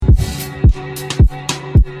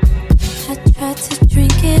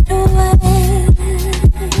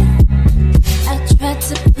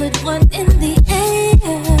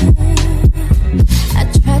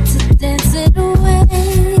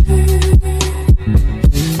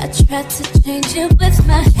tried to change it with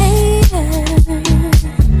my haters.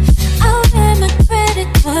 I wear my credit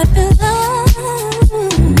card below.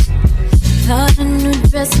 Thought a new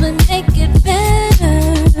dress would make it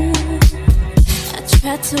better. I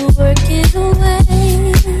tried to work it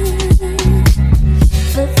away,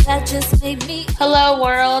 but that just made me. Hello,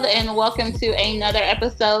 world, and welcome to another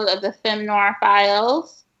episode of the Femme Noir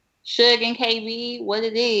Files. Suge and KB, what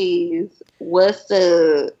it is? What's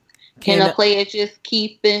up? Can a player just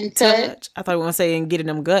keep in touch? I thought we were going to say and getting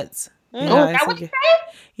them guts. You know, is that what you say?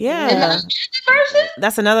 Yeah. Version?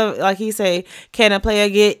 That's another, like he say, can a player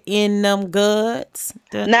get in them guts?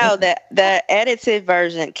 No, the edited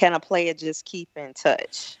version, can a player just keep in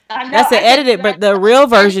touch? That's the edited, but the real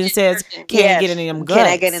version says, can I get in them guts? Can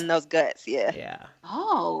I get in those guts? Yeah. Yeah.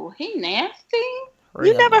 Oh, he nasty.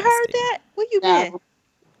 You never heard that? Where you been?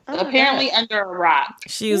 Apparently under a rock.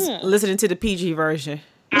 She was listening to the PG version.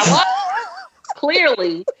 I was.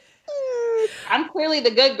 Clearly. I'm clearly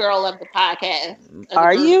the good girl of the podcast.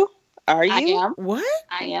 Are you? I am. What?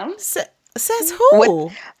 I am. Says who?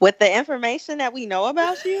 With the information that we know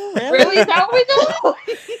about you? Really? Is that what we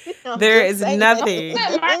do? There is nothing.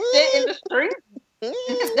 My shit in the street.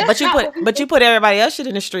 But you put everybody else shit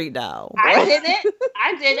in the street, though. I didn't.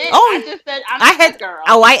 Oh, I just said I'm a good girl.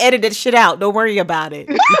 Oh, I edited shit out. Don't worry about it.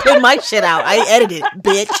 You put my shit out. I edited,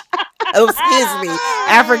 bitch. Oh, excuse me,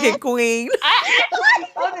 African queen. I actually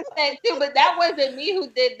noticed that too, but that wasn't me who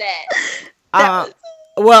did that.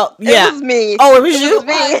 Well, yeah, it was me. Oh, it was you.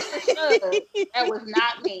 That was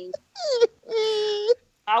not me.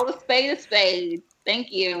 I was spade to spade.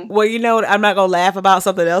 Thank you. Well, you know, I'm not gonna laugh about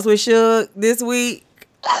something else with Suge this week.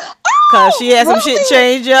 Cause she had some shit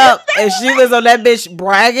change up, and she was on that bitch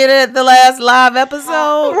bragging at the last live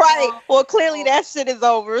episode. Right. Well, clearly that shit is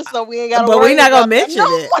over, so we ain't got. But we're not gonna mention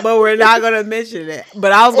it. But we're not gonna mention it.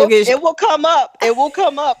 But I was gonna get. It will come up. It will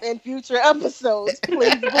come up in future episodes.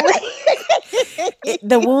 Please believe.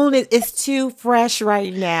 The wound is too fresh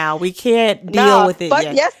right now. We can't deal with it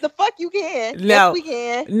yet. Yes, the fuck you can. No, yes, we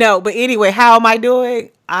can. No, but anyway, how am I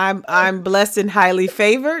doing? I'm blessed and highly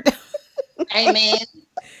favored. Amen.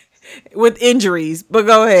 With injuries, but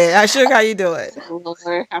go ahead. Suge, how you doing?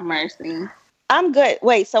 Lord have mercy. I'm good.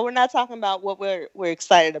 Wait, so we're not talking about what we're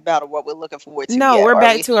excited about or what we're looking forward to? No, yet, we're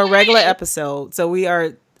back to a regular episode. So we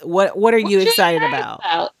are. What are you excited about?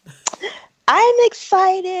 I'm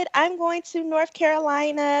excited. I'm going to North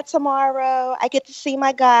Carolina tomorrow. I get to see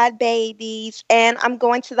my god babies, and I'm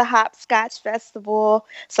going to the Hopscotch Festival.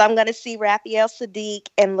 So I'm going to see Raphael Sadiq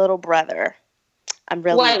and Little Brother. I'm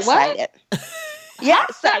really excited. What? Yeah,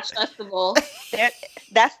 Hopscotch Festival.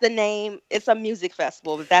 That's the name. It's a music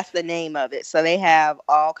festival, but that's the name of it. So they have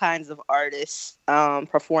all kinds of artists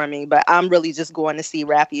performing, but I'm really just going to see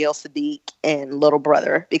Raphael Sadiq and Little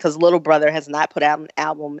Brother because Little Brother has not put out an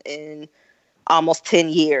album in almost 10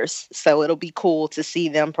 years. So it'll be cool to see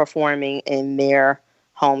them performing in their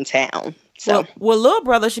hometown. So, well, Little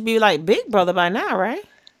Brother should be like Big Brother by now, right?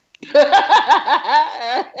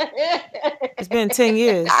 It's been 10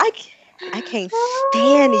 years. I can't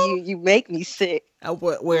stand you. You make me sick.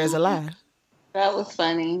 Where's a lie? That was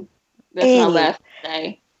funny. That's my last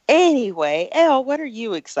day. Anyway, Elle, what are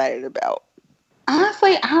you excited about?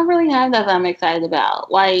 Honestly, I don't really have nothing I'm excited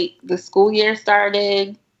about. Like, the school year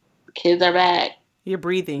started. Kids are back. You're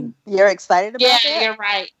breathing. You're excited about that? Yeah, you're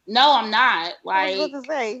right. No, I'm not. Like, I was about to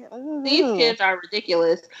say. These kids are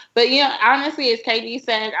ridiculous. But, honestly, as KB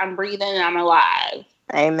said, I'm breathing and I'm alive.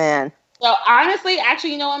 Amen. So, honestly,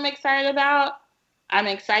 actually, you know what I'm excited about? I'm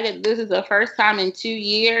excited. This is the first time in 2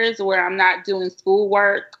 years where I'm not doing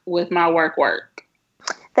schoolwork with my work.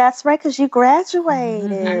 That's right, because you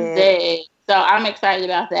graduated. I did. So, I'm excited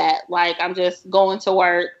about that. Like, I'm just going to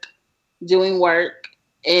work, doing work,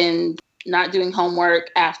 and not doing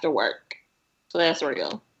homework after work. So, that's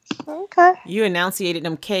real. Okay. You enunciated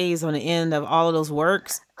them K's on the end of all of those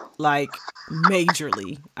works, like,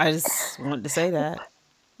 majorly. I just wanted to say that.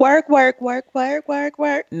 Work.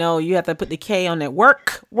 No, you have to put the K on that.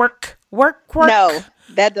 Work. No,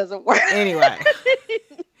 that doesn't work. Anyway.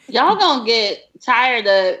 Y'all gonna get tired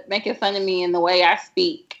of making fun of me in the way I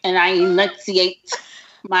speak and I enunciate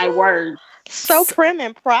my words. So prim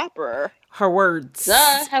and proper. Her words.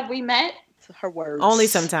 Duh, have we met? Her words. Only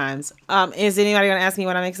sometimes. Is anybody gonna ask me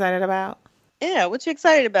what I'm excited about? Yeah, what you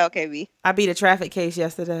excited about, KB? I beat a traffic case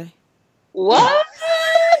yesterday. What?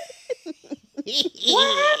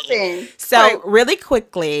 What happened? So really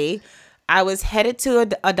quickly, I was headed to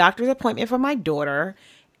a doctor's appointment for my daughter,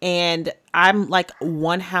 and I'm like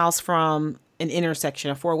one house from an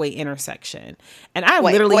intersection, a 4-way intersection, and I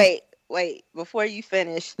wait, wait, before you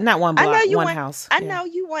finish, Not one I know block, you one weren't. house. I Yeah. know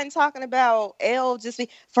you weren't talking about L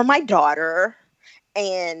for my daughter,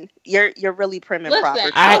 and you're really prim and Listen,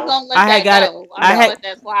 proper. I I was gonna let I had that got it. go. I'm I gonna had let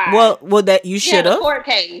that slide. well that you She had should a have. court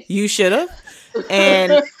case. You should have.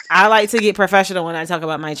 And I like to get professional when I talk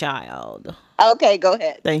about my child. Okay, go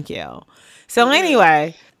ahead. Thank you. So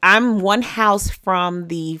anyway, I'm one house from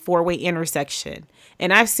the four-way intersection,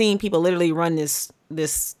 and I've seen people literally run this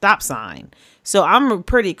stop sign. So I'm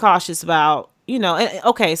pretty cautious about,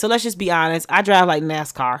 okay, so let's just be honest. I drive like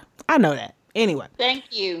NASCAR. I know that. Anyway, Thank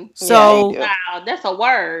you. so Yeah, Wow, that's a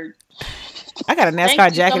word. I got a Thank NASCAR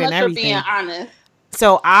you jacket so much and for being everything. honest.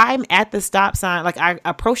 So I'm at the stop sign. Like I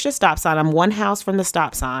approach the stop sign. I'm one house from the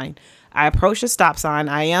stop sign. I approach the stop sign.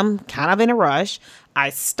 I am kind of in a rush. I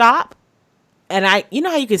stop, and you know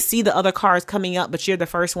how you can see the other cars coming up, but you're the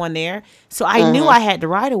first one there. So I knew I had the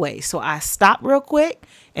right of way. So I stopped real quick,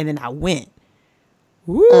 and then I went.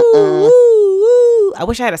 Woo, woo, woo. I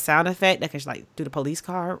wish I had a sound effect that could like do the police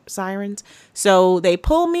car sirens. So they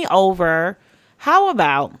pull me over. How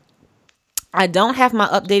about I don't have my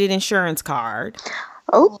updated insurance card?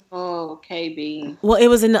 Oh, KB. Well, it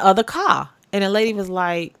was in the other car. And the lady was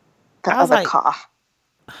like, The I was other like, car.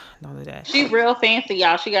 don't do that. She real fancy,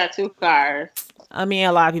 y'all. She got 2 cars. I mean,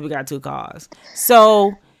 a lot of people got 2 cars.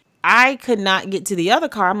 So I could not get to the other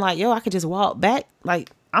car. I'm like, yo, I could just walk back.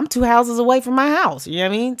 Like, I'm 2 houses away from my house. You know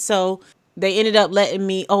what I mean? So they ended up letting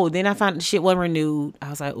me, then I found the shit wasn't renewed. I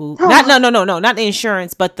was like, ooh. Not the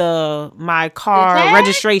insurance, but my car The tag?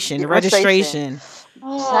 registration. The registration.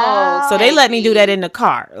 Oh, So they let me do KB. that in the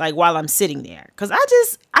car, like while I'm sitting there. Cause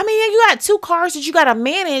you got 2 cars that you gotta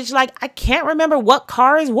manage. Like I can't remember what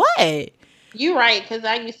car is what. You right, because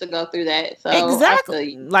I used to go through that. So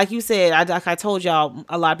Exactly. Like you said, like I told y'all,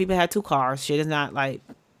 a lot of people had 2 cars. Shit is not like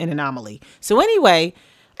an anomaly. So anyway,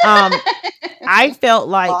 I felt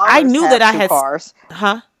like I knew that I had cars.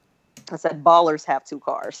 Huh? I said ballers have 2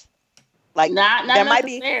 cars. Like not there might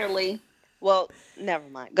be. necessarily. Well, never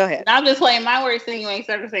mind. Go ahead. I'm just playing my words insinuating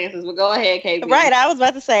circumstances, but go ahead, KB. Right, I was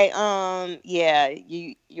about to say, yeah,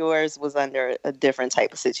 yours was under a different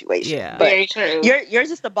type of situation. Yeah. But Very true. you're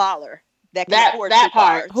just a baller that can afford that 2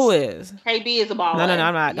 part. cars. Who is? KB is a baller. No,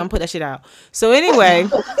 I'm not. Don't put that shit out. So anyway,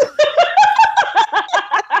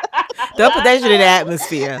 don't put that shit in the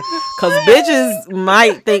atmosphere. Cause bitches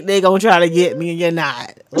might think they gonna try to get me and you're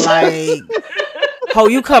not. Like,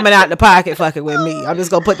 you coming out the pocket fucking with me. I'm just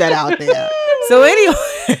gonna put that out there. So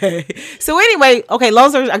anyway, okay,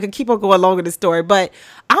 I could keep on going longer the story, but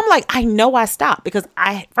I'm like, I know I stopped because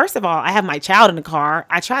first of all, I have my child in the car.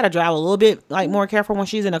 I try to drive a little bit like more careful when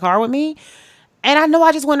she's in the car with me. And I know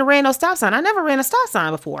I just wouldn't have ran no stop sign. I never ran a stop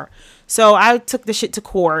sign before. So I took the shit to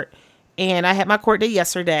court. And I had my court date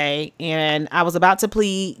yesterday, and I was about to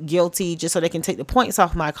plead guilty just so they can take the points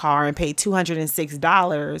off my car and pay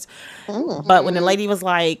 $206. But when the lady was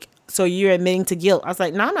like, so you're admitting to guilt, I was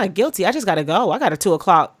like, no, I'm not guilty. I just got to go. I got a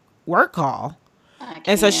 2:00 work call.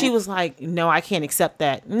 And so she was like, no, I can't accept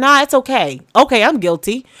that. Nah, it's okay. Okay, I'm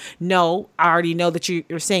guilty. No, I already know that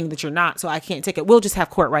you're saying that you're not, so I can't take it. We'll just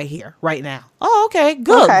have court right here, right now. Oh, okay,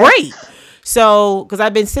 good, great. So, because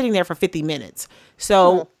I've been sitting there for 50 minutes.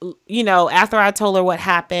 So, after I told her what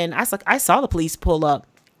happened, I was like, I saw the police pull up,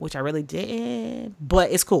 which I really did,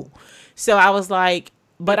 but it's cool. So I was like,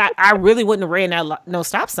 but I really wouldn't have ran that no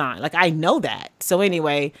stop sign. Like, I know that. So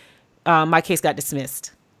anyway, my case got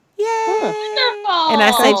dismissed. Yay! Wonderful. And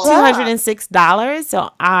I saved $206,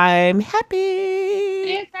 so I'm happy.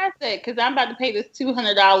 Fantastic, because I'm about to pay this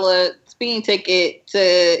 $200 speeding ticket to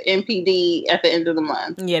MPD at the end of the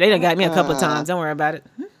month. Yeah, they done got me a couple of times. Don't worry about it.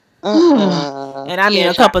 And I mean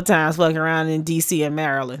a couple of times fucking around in DC and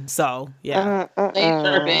Maryland. So yeah, They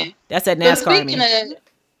tripping. that's at So NASCAR.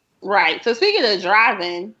 right. So speaking of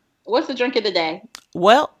driving, what's the drink of the day?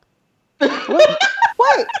 Well, Wait,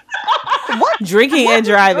 what? drinking and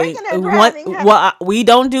driving. Drinking and driving. We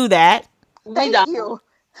don't do that. We Thank don't. you.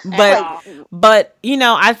 But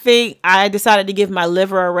I think I decided to give my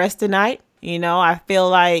liver a rest tonight. I feel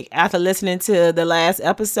like after listening to the last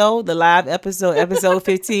episode, the live episode, episode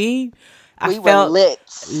 15, I felt lit.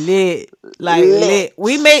 Lit.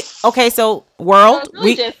 We made, so world, It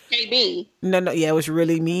was just KB. No, yeah, it was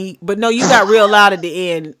really me. But no, you got real loud at the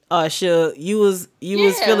end, Shug. You was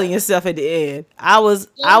feeling yourself at the end. I was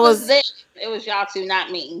It was y'all two, not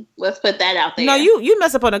me. Let's put that out there. No, you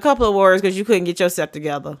mess up on a couple of words because you couldn't get yourself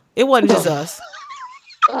together. It wasn't just us.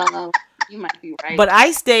 You might be right. But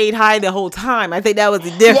I stayed high the whole time. I think that was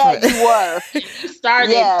the difference. Yeah, you were. You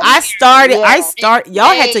started. Yeah. I started. Yeah.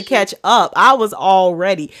 Y'all had to catch up. I was all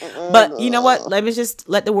ready. But you know what? Let me just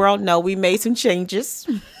let the world know we made some changes.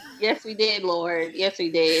 Yes, we did, Lord. Yes,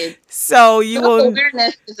 we did. So you will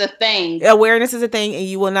Awareness is a thing. Awareness is a thing, and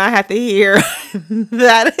you will not have to hear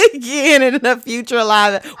that again in a future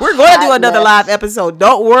live. We're going to do another live episode.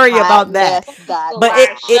 Don't worry about that. But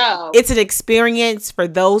it's an experience for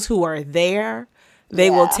those who are there. They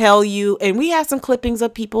will tell you, and we have some clippings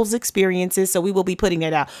of people's experiences, so we will be putting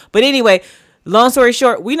it out. But anyway, long story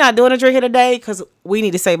short, we're not doing a drink of the day because we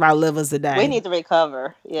need to save our livers today. We need to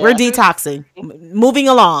recover. Yeah. We're detoxing. Moving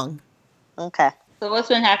along. Okay. So what's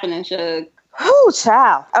been happening, Shug? Oh,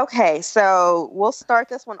 child. Okay, so we'll start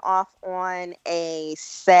this one off on a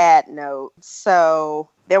sad note. So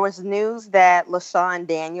there was news that LaShawn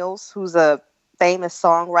Daniels, who's a famous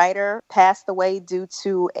songwriter, passed away due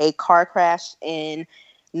to a car crash in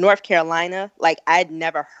North Carolina. Like, I'd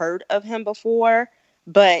never heard of him before,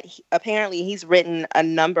 but apparently he's written a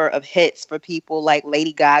number of hits for people like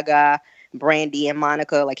Lady Gaga, Brandy, and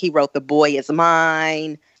Monica. Like, he wrote The Boy Is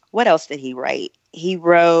Mine. What else did he write? He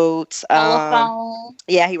wrote Telephone.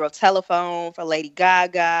 He wrote Telephone for Lady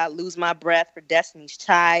Gaga, Lose My Breath for Destiny's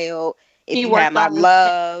Child, If You Had My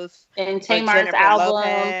Love, and Tamar's album.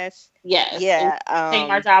 Lopez. Yes. Yeah.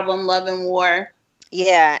 Tamar's album, Love and War.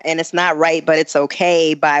 Yeah, and It's Not Right, But It's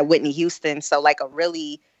Okay by Whitney Houston. So like a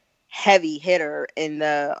really heavy hitter in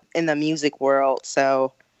the music world.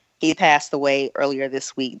 So he passed away earlier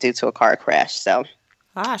this week due to a car crash. So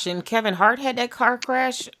gosh, and Kevin Hart had that car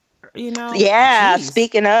crash. Yeah, geez.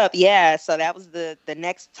 Speaking of, so that was the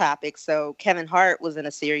next topic. So Kevin Hart was in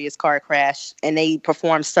a serious car crash and they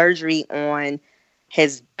performed surgery on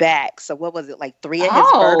his back. So what was it, like 3 of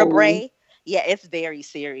his vertebrae? Yeah, it's very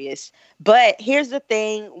serious. But here's the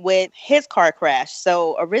thing with his car crash.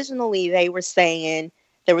 So originally they were saying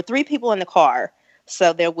there were 3 people in the car.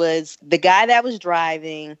 So there was the guy that was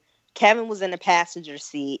driving, Kevin was in the passenger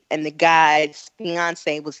seat, and the guy's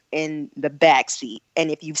fiance was in the back seat. And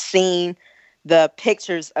if you've seen the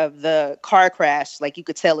pictures of the car crash, like you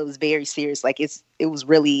could tell it was very serious. Like it was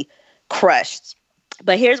really crushed.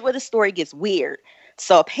 But here's where the story gets weird.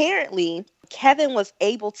 So apparently Kevin was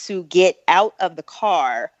able to get out of the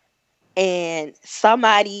car, and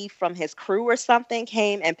somebody from his crew or something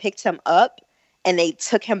came and picked him up, and they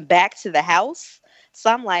took him back to the house. So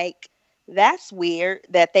I'm like, that's weird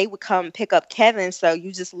that they would come pick up Kevin. So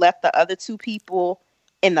you just left the other 2 people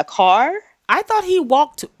in the car? I thought he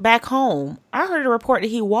walked back home. I heard a report that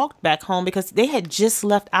he walked back home because they had just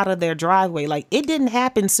left out of their driveway. Like, it didn't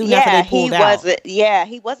happen soon after they pulled out.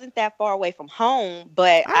 He wasn't that far away from home,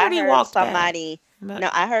 but I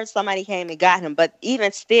heard somebody came and got him. But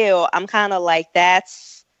even still, I'm kind of like,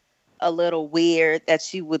 that's a little weird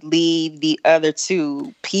that you would leave the other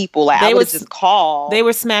 2 people. Like, I would just call. They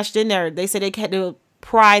were smashed in there. They said they had to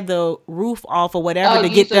pry the roof off or whatever to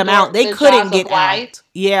get them out. They couldn't get out.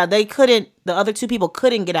 Yeah, they couldn't. The other 2 people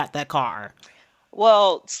couldn't get out that car.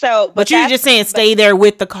 Well, so... But you're just saying stay there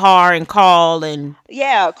with the car and call and...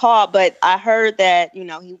 Yeah, call. But I heard that,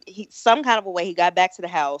 he some kind of a way he got back to the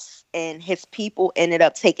house and his people ended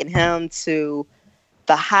up taking him to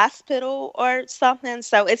the hospital or something.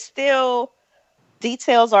 So it's still,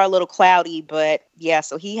 details are a little cloudy, but yeah,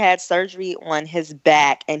 so he had surgery on his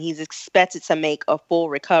back and he's expected to make a full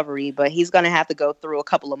recovery, but he's going to have to go through a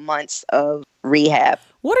couple of months of rehab.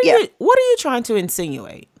 What are you trying to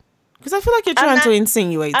insinuate? Because I feel like you're trying to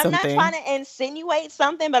insinuate something. I'm not trying to insinuate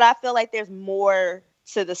something, but I feel like there's more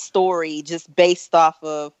to the story just based off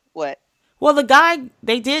of what? Well, the guy,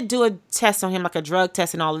 they did do a test on him, like a drug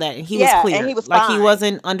test and all of that, and he was clear. And he was like fine. He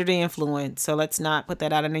wasn't under the influence. So let's not put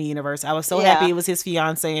that out in the universe. I was so happy it was his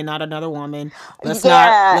fiance and not another woman. Let's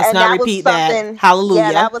not repeat that. Hallelujah.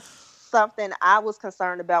 Yeah, that was something I was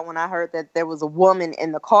concerned about when I heard that there was a woman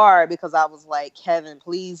in the car, because I was like, Kevin,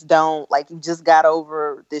 please don't. Like, you just got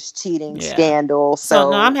over this cheating scandal. So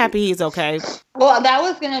no, I'm happy he's okay. Well, that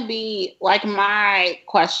was going to be like my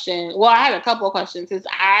question. Well, I had a couple of questions because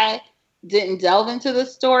I didn't delve into the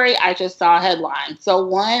story. I just saw headlines. So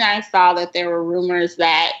one, I saw that there were rumors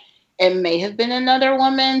that it may have been another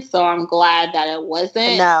woman. So I'm glad that it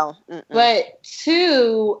wasn't. No. But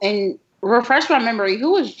 2, and refresh my memory,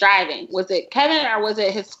 who was driving? Was it Kevin or was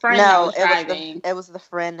it his friend that was driving? It was the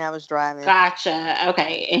friend that was driving. Gotcha.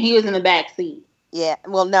 Okay. And he was in the back seat. Yeah.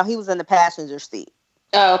 Well, no, he was in the passenger seat.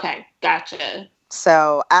 Oh, okay. Gotcha.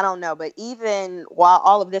 So I don't know. But even while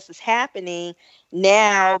all of this is happening,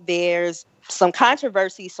 now there's some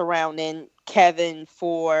controversy surrounding Kevin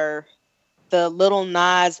for the Lil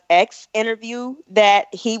Nas X interview that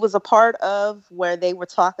he was a part of, where they were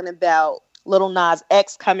talking about Lil Nas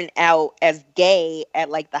X coming out as gay at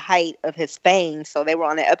like the height of his fame. So they were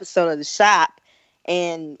on an episode of The Shop,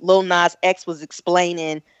 and Lil Nas X was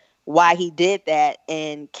explaining why he did that,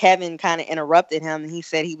 and Kevin kind of interrupted him, and he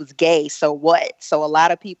said he was gay. So what? So a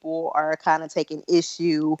lot of people are kind of taking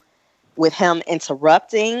issue with him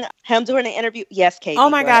interrupting him during the interview. Yes, Katie. Oh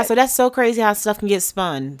my God. So that's so crazy how stuff can get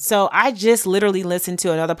spun. So I just literally listened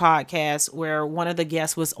to another podcast where one of the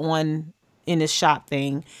guests was on in this shop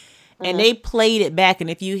thing, and they played it back. And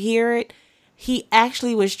if you hear it, he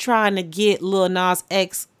actually was trying to get Lil Nas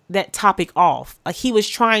X that topic off. Like he was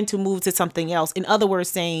trying to move to something else. In other words,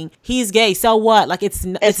 saying he's gay. So what? Like it's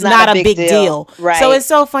not a big deal. Right. So it's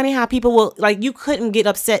so funny how people will, like, you couldn't get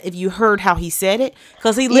upset if you heard how he said it,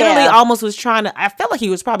 because he literally almost was trying to, I felt like he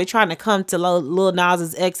was probably trying to come to Lil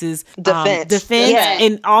Nas X's defense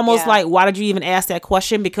and almost like, why did you even ask that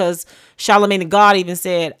question? Because Charlamagne the God even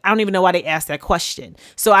said, I don't even know why they asked that question.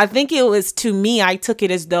 So I think it was, to me, I took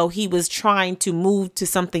it as though he was trying to move to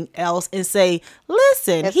something else and say,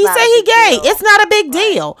 listen, he say he gay. Deal. It's not a big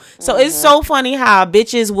deal. So it's so funny how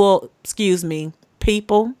bitches will, excuse me,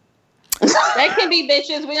 people. They can be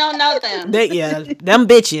bitches. We don't know them. Them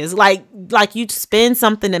bitches. Like you spin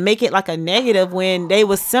something to make it like a negative when they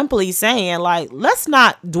was simply saying, like, let's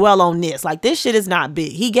not dwell on this. Like, this shit is not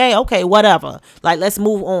big. He gay. Okay, whatever. Like, let's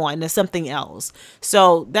move on to something else.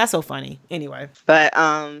 So that's so funny. Anyway. But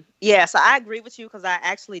yeah, so I agree with you, because I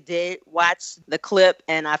actually did watch the clip,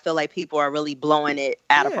 and I feel like people are really blowing it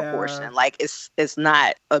out of proportion. Like it's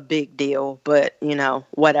not a big deal, but you know,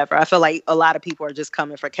 whatever. I feel like a lot of people are just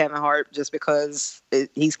coming for Kevin Hart just because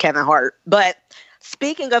he's Kevin Hart. But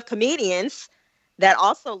speaking of comedians, that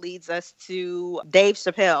also leads us to Dave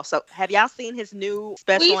Chappelle. So have y'all seen his new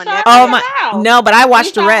special on Netflix? Oh my, no, but I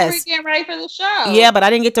watched the rest. We're getting ready for the show. Yeah, but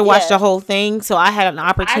I didn't get to watch the whole thing, so I had an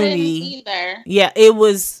opportunity. I didn't either. Yeah, it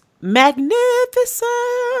was magnificent.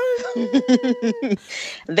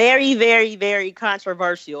 Very, very, very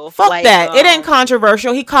controversial. Fuck like, that. It ain't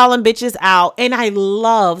controversial. He calling bitches out. And I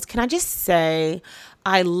loved, can I just say,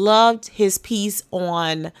 I loved his piece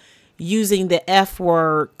on using the F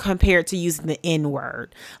word compared to using the N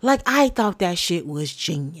word. Like, I thought that shit was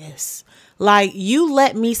genius. Like, you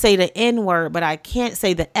let me say the N word, but I can't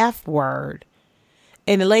say the F word.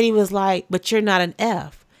 And the lady was like, but you're not an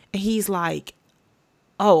F. And he's like,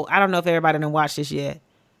 oh, I don't know if everybody done watched this yet.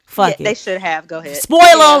 Fuck it. They should have. Go ahead.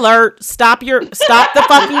 Spoiler alert. Stop the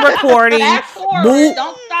fucking recording. Don't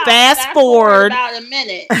stop. Fast forward. About a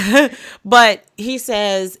minute. But he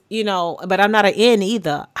says, you know, but I'm not an N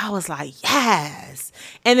either. I was like, yes.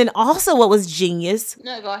 And then also what was genius.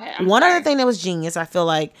 No, go ahead. One other thing that was genius, I feel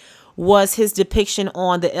like, was his depiction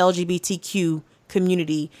on the LGBTQ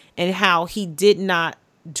community and how he did not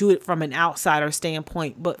do it from an outsider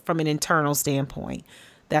standpoint, but from an internal standpoint.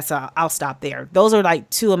 I'll stop there. Those are like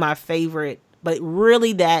two of my favorite, but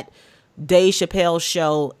really that Dave Chappelle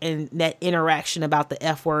show and that interaction about the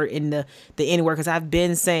F word and the N word, because I've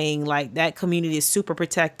been saying like that community is super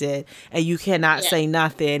protected and you cannot say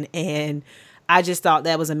nothing, and I just thought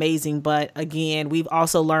that was amazing. But again, we've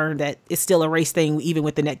also learned that it's still a race thing even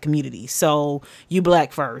within that community. So you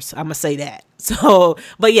black first, I'm gonna say that. So,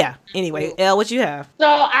 but yeah, anyway, Elle, what you have? So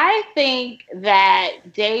I think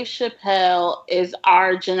that Dave Chappelle is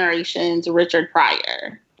our generation's Richard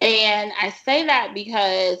Pryor. And I say that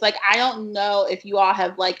because, like, I don't know if you all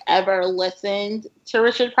have, like, ever listened to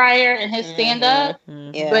Richard Pryor and his stand-up,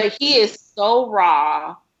 but he is so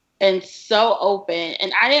raw and so open.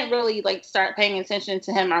 And I didn't really, like, start paying attention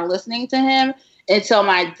to him or listening to him until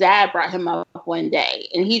my dad brought him up one day.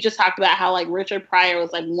 And he just talked about how, like, Richard Pryor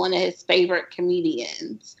was, like, one of his favorite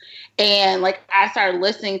comedians. And, like, I started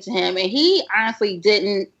listening to him, and he honestly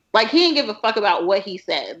didn't give a fuck about what he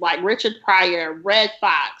said. Like, Richard Pryor, Red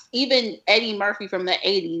Fox, even Eddie Murphy from the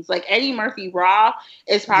 80s. Like, Eddie Murphy Raw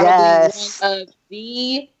is probably one of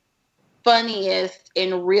the funniest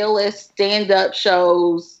and realest stand-up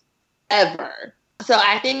shows ever. So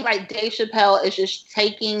I think, like, Dave Chappelle is just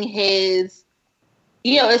taking his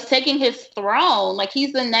throne. Like,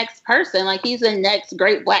 he's the next person. Like, he's the next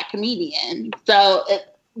great black comedian. So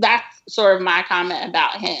that's sort of my comment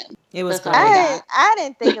about him. It was great. I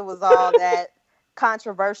didn't think it was all that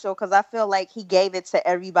controversial, because I feel like he gave it to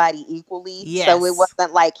everybody equally. Yes. So it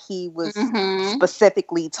wasn't like he was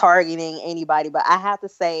specifically targeting anybody. But I have to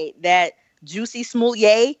say that Juicy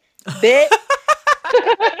Smoulier bit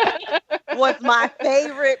was my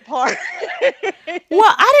favorite part.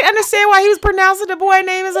 Well, I didn't understand why he was pronouncing the boy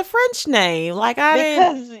name as a French name. Like,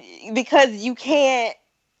 because you can't.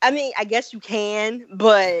 I mean, I guess you can,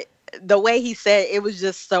 but the way he said it was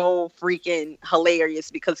just so freaking hilarious,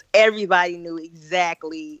 because everybody knew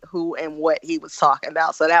exactly who and what he was talking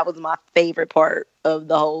about. So that was my favorite part of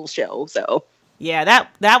the whole show. So Yeah,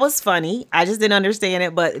 that was funny. I just didn't understand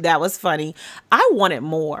it, but that was funny. I wanted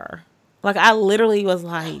more. Like I literally was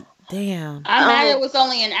like, damn. I'm mad it was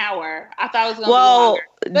only an hour. I thought it was going to be Well, longer.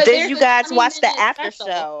 But did there's you a guys watch the 20-minute after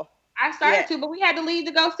special. show? I started to, but we had to leave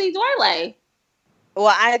to go see Dorley.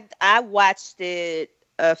 Well, I watched it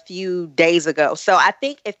a few days ago. So I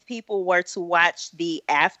think if people were to watch the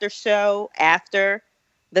after show after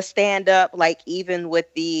the stand up, like even with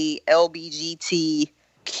the LBGTQIA,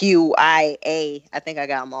 I think I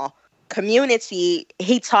got them all, community,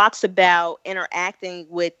 he talks about interacting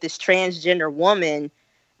with this transgender woman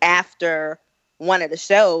after one of the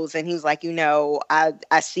shows, and he's like,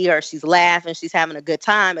 I see her, she's laughing, she's having a good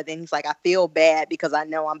time, but then he's like, I feel bad because I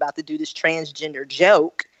know I'm about to do this transgender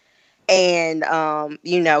joke. And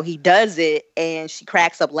he does it and she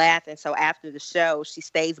cracks up laughing. So after the show, she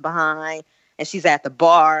stays behind and she's at the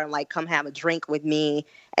bar and like, come have a drink with me.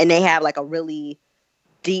 And they have like a really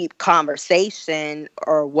deep conversation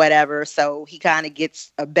or whatever. So he kind of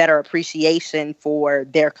gets a better appreciation for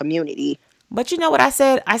their community. But you know what I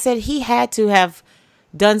said? I said he had to have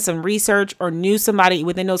done some research or knew somebody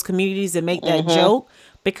within those communities to make that joke,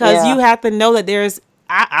 because you have to know that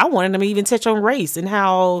I wanted them to even touch on race and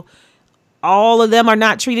how all of them are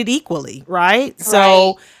not treated equally, right?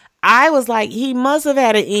 So I was like, he must have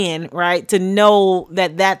had an in, right, to know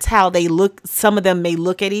that that's how they look. Some of them may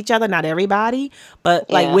look at each other, not everybody, but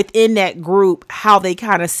like within that group, how they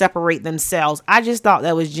kind of separate themselves. I just thought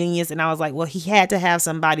that was genius. And I was like, well, he had to have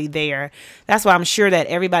somebody there. That's why I'm sure that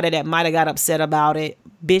everybody that might have got upset about it,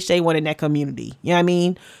 bitch, they went in that community. You know what I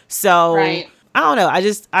mean? So I don't know.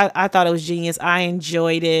 I thought it was genius. I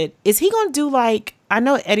enjoyed it. Is he going to do like, I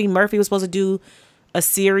know Eddie Murphy was supposed to do a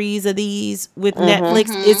series of these with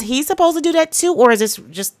Netflix. Is he supposed to do that too, or is this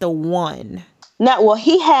just the one? No, well,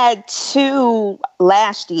 he had 2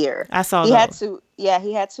 last year. I saw he those. had 2. Yeah,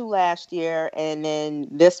 he had 2 last year, and then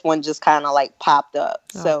this one just kind of like popped up.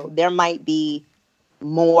 Okay. So there might be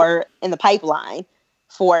more in the pipeline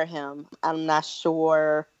for him. I'm not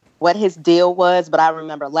sure what his deal was, but I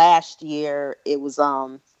remember last year it was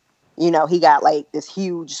he got like this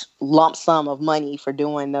huge lump sum of money for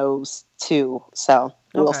doing those 2. So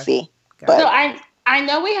we'll see. But so I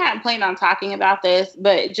know we hadn't planned on talking about this,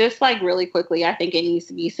 but just like really quickly, I think it needs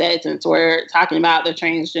to be said since we're talking about the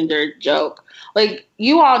transgender joke. Like,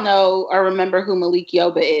 you all know or remember who Malik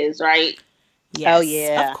Yoba is, right? Yes. Oh,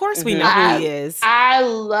 yeah. Of course we know who he is. I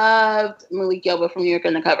loved Malik Yoba from New York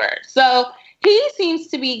Undercover. So he seems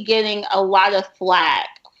to be getting a lot of flack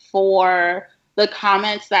for the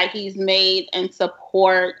comments that he's made in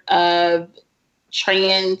support of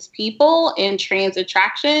trans people and trans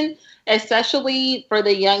attraction, especially for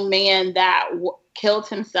the young man that killed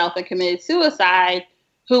himself and committed suicide,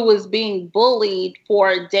 who was being bullied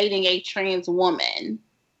for dating a trans woman.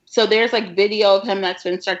 So there's like video of him that's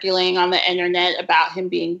been circulating on the internet about him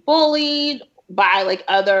being bullied by like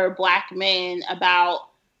other Black men about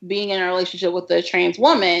being in a relationship with a trans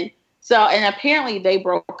woman. So, and apparently they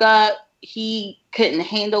broke up. He couldn't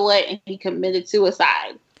handle it and he committed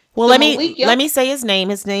suicide. Well, so let me say his name.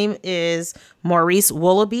 His name is Maurice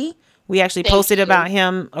Willoughby. We actually posted about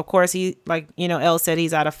him. Of course, he, like, Elle said,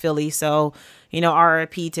 he's out of Philly. So,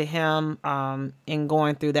 RIP to him in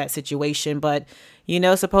going through that situation. But,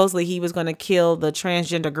 supposedly he was going to kill the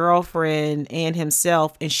transgender girlfriend and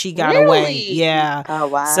himself, and she got away. Yeah. Oh,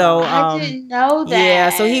 wow. So I didn't know that. Yeah.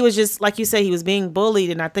 So he was just, like you say, he was being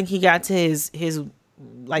bullied. And I think he got to his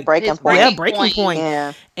like breaking point. Yeah, breaking point.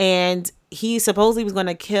 Yeah. And he supposedly was going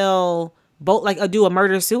to kill both, like do a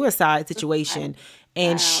murder-suicide situation.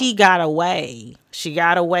 And she got away. She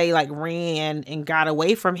got away, like ran and got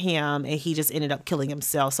away from him, and he just ended up killing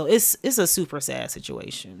himself. So it's a super sad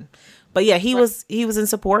situation. But yeah, he was in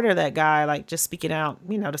support of that guy, like just speaking out,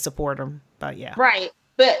 to support him. But yeah. Right.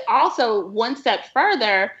 But also one step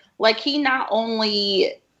further, like he not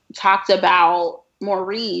only talked about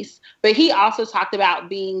Maurice, but he also talked about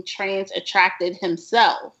being trans attracted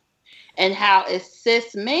himself and how as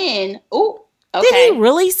cis men, okay. Did he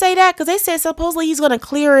really say that? Because they said supposedly he's going to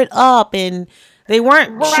clear it up, and they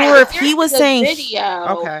weren't sure if he was saying video.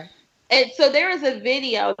 Okay. And so there is a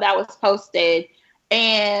video that was posted,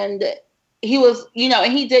 and he was,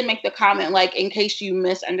 and he did make the comment, like, in case you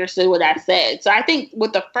misunderstood what I said. So I think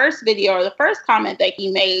with the first video or the first comment that he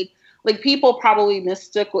made, like, people probably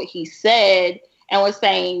mistook what he said and was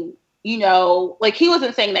saying, like, he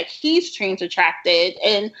wasn't saying that he's trans attracted,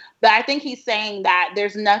 but I think he's saying that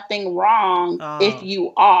there's nothing wrong if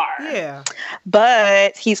you are. Yeah.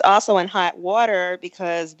 But he's also in hot water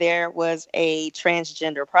because there was a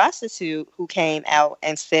transgender prostitute who came out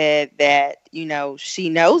and said that, she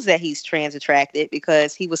knows that he's trans attracted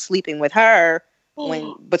because he was sleeping with her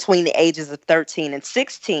when between the ages of 13 and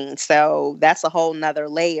 16. So that's a whole nother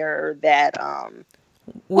layer that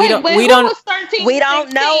we don't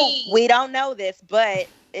know this, but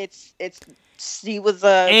she was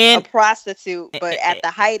a prostitute, but at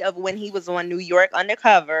the height of when he was on New York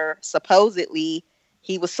Undercover, supposedly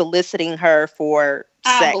he was soliciting her for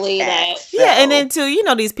sex acts. Yeah, and then too,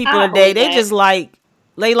 these people today, they just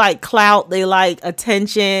they like clout, they like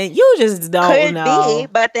attention. You just don't know. Could be,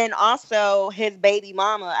 but then also his baby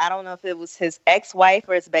mama, I don't know if it was his ex-wife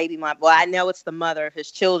or his baby mama. Well, I know it's the mother of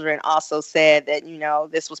his children, also said that,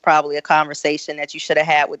 this was probably a conversation that you should have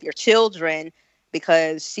had with your children,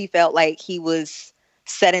 because she felt like he was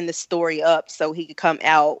setting the story up so he could come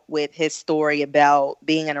out with his story about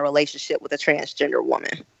being in a relationship with a transgender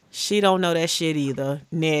woman. She don't know that shit either.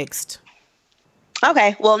 Next.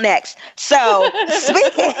 Okay, well, next. So,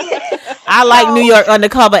 speaking... I like New York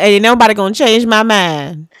Undercover, and ain't nobody gonna change my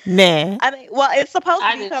mind. Nah. I mean, well, it's supposed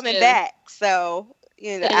to be coming back, so...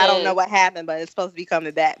 I don't know what happened, but it's supposed to be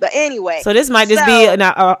coming back. But anyway. So this might just be an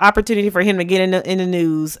opportunity for him to get in the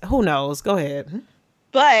news. Who knows? Go ahead.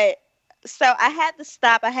 But, so I had to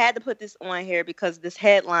stop. I had to put this on here because this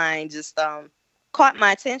headline just caught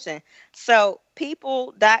my attention. So,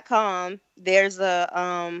 people.com, there's a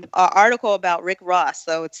article about Rick Ross.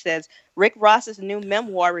 So it says, Rick Ross's new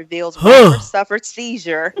memoir reveals rapper suffered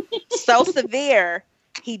seizure so severe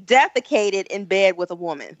he defecated in bed with a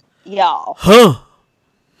woman. Y'all.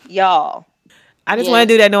 I just want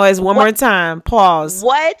to do that noise one more time. Pause.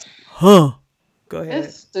 What? Go ahead.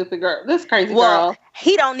 This stupid girl. This crazy girl.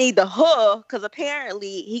 He don't need the because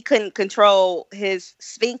apparently he couldn't control his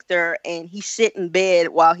sphincter and he shit in bed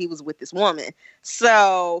while he was with this woman.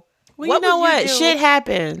 So, you know what? Shit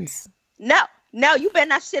happens. No, you better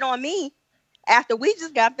not shit on me. After we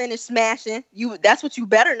just got finished smashing, that's what you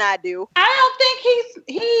better not do. I don't think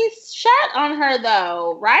he's shot on her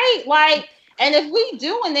though, right? Like, and if we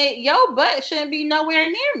doing it, your butt shouldn't be nowhere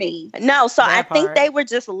near me. No, so I think they were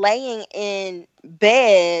just laying in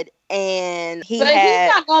bed and he's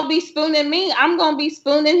not gonna be spooning me. I'm gonna be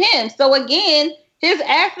spooning him. So again, his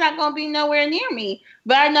ass not gonna be nowhere near me.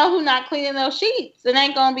 But I know who not cleaning those sheets. It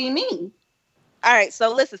ain't gonna be me. All right,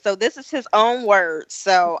 so listen. So this is his own words.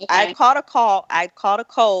 So okay. I caught a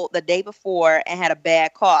cold the day before and had a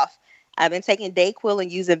bad cough. I've been taking Dayquil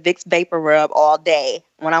and using Vicks Vapor Rub all day.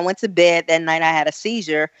 When I went to bed that night, I had a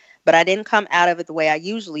seizure, but I didn't come out of it the way I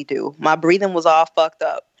usually do. My breathing was all fucked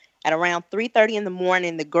up. At around 3:30 in the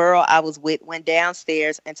morning, the girl I was with went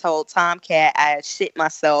downstairs and told Tomcat I had shit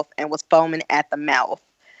myself and was foaming at the mouth.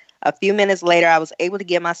 A few minutes later, I was able to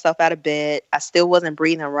get myself out of bed. I still wasn't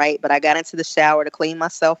breathing right, but I got into the shower to clean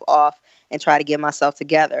myself off and try to get myself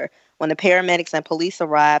together. When the paramedics and police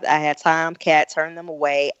arrived, I had Tomcat turn them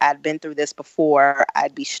away. I'd been through this before.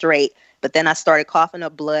 I'd be straight. But then I started coughing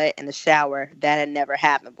up blood in the shower. That had never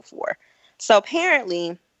happened before. So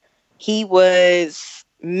apparently, he was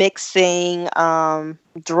mixing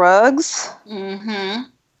drugs. Mm-hmm.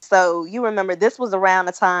 So you remember this was around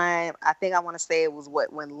the time, I think I want to say it was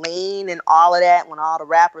when Lean and all of that, when all the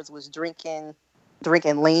rappers was drinking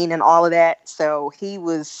Lean and all of that. So he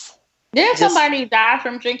was... Did somebody die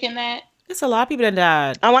from drinking that? It's a lot of people that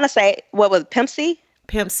died. I want to say, what was Pimp C?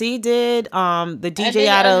 Pimp C did. The DJ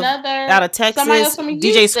out of Texas,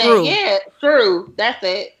 DJ Screw. Yeah, Screw. That's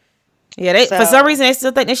it. Yeah, for some reason they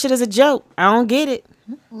still think this shit is a joke. I don't get it.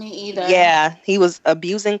 Me either. Yeah, he was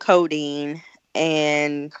abusing codeine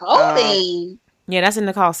and codeine. Yeah, that's in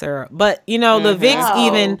the cough syrup. But the Vicks,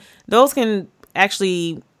 even those can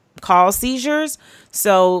actually cause seizures.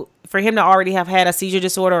 So for him to already have had a seizure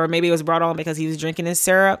disorder, or maybe it was brought on because he was drinking his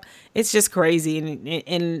syrup, it's just crazy.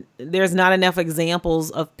 And there's not enough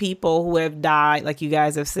examples of people who have died, like you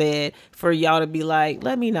guys have said, for y'all to be like,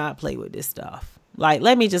 let me not play with this stuff. Like,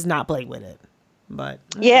 let me just not play with it. But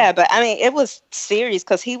yeah, but I mean, it was serious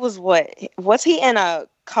because he was was he in a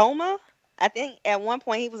coma? I think at one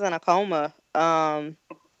point he was in a coma.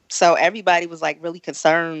 So everybody was like really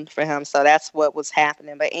concerned for him. So that's what was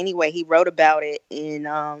happening. But anyway, he wrote about it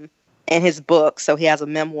in his book. So he has a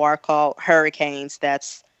memoir called Hurricanes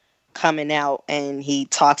that's coming out, and he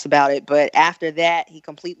talks about it. But after that, he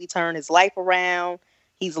completely turned his life around.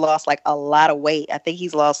 He's lost like a lot of weight. I think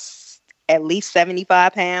he's lost at least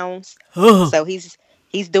 75 pounds. So he's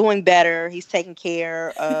doing better. He's taking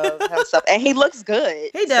care of himself, and he looks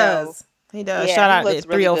good. He does. He does. Yeah, shout out to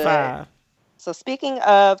 305. Really, so speaking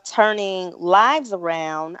of turning lives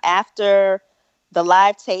around, after the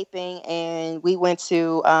live taping, and we went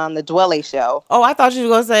to the Dwelle show. Oh, I thought you were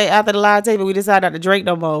going to say after the live taping, we decided not to drink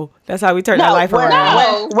no more. That's how we turned our life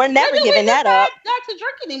around. We're never giving that up. Not to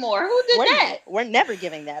drink anymore. Who did that? We're never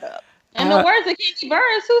giving that up. In the words of Kenny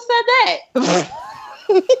Burns, who said that?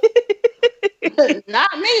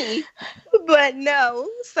 Not me. But no.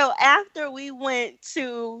 So after we went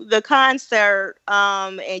to the concert,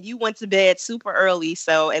 and you went to bed super early,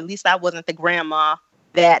 so at least I wasn't the grandma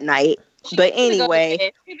that night. But anyway,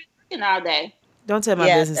 she's been drinking all day. Don't tell my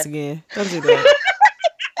business again. Don't do that.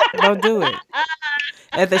 Don't do it.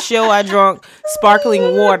 At the show, I drank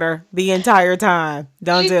sparkling water the entire time.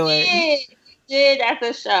 Don't do it. She did at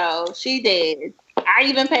the show. She did. I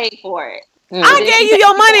even paid for it. I gave you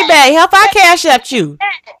your money back. Help I cash up you.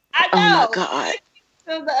 I know. Oh my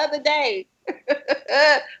God. The other day.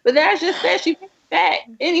 But then I just said she paid back.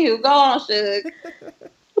 Anywho, go on, Suge.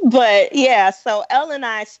 But yeah, so Elle and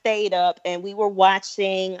I stayed up and we were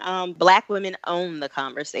watching Black Women Own the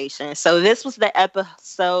Conversation. So this was the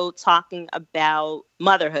episode talking about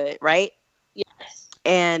motherhood, right? Yes.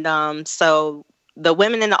 And so the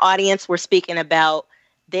women in the audience were speaking about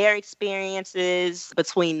their experiences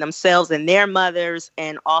between themselves and their mothers,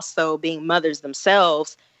 and also being mothers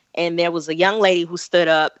themselves. And there was a young lady who stood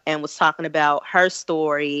up and was talking about her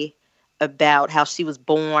story, about how she was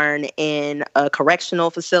born in a correctional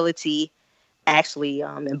facility, actually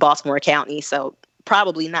in Baltimore County. So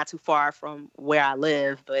probably not too far from where I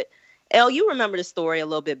live. But Elle, you remember the story a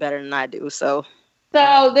little bit better than I do. So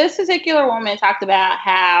this particular woman talked about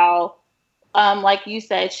how, like you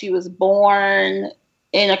said, she was born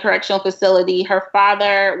in a correctional facility. Her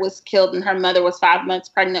father was killed and her mother was 5 months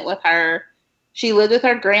pregnant with her. She lived with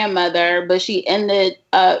her grandmother, but she ended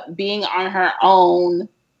up being on her own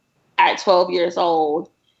at 12 years old.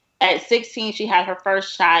 At 16, she had her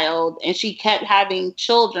first child, and she kept having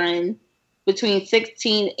children between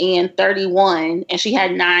 16 and 31, and she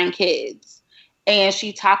had 9 kids. And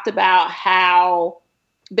she talked about how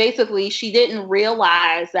basically she didn't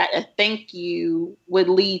realize that a thank you would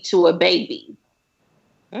lead to a baby.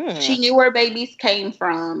 She knew where babies came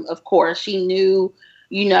from, of course. She knew,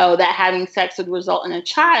 that having sex would result in a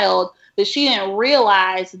child, but she didn't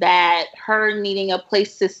realize that her needing a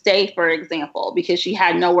place to stay, for example, because she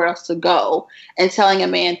had nowhere else to go, and telling a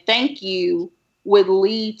man thank you would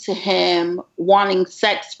lead to him wanting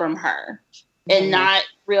sex from her and not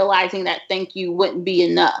realizing that thank you wouldn't be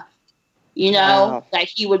enough, that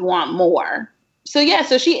he would want more. So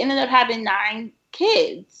she ended up having 9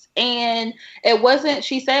 kids. And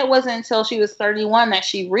she said it wasn't until she was 31 that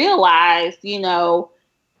she realized,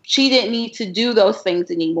 she didn't need to do those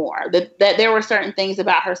things anymore, that there were certain things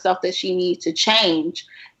about herself that she needed to change.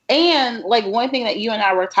 And like one thing that you and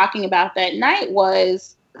I were talking about that night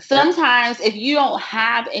was sometimes if you don't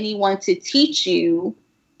have anyone to teach you,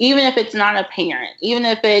 even if it's not a parent, even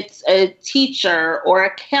if it's a teacher or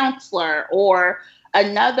a counselor or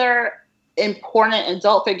another important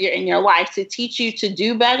adult figure in your life to teach you to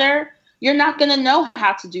do better, you're not going to know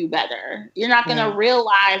how to do better. You're not going to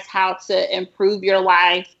realize how to improve your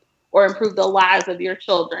life or improve the lives of your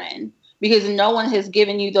children, because no one has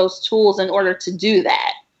given you those tools in order to do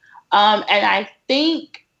that. And I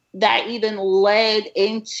think that even led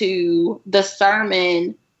into the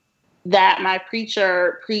sermon that my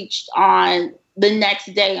preacher preached on the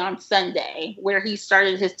next day on Sunday, where he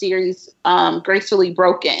started his series, Gracefully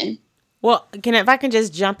Broken. Well, if I can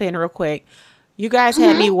just jump in real quick. You guys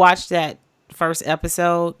had me watch that first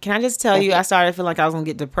episode. Can I just tell you, I started feeling like I was going to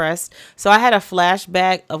get depressed. So I had a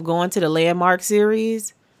flashback of going to the Landmark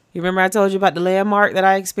series. You remember I told you about the Landmark that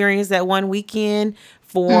I experienced that one weekend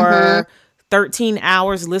for 13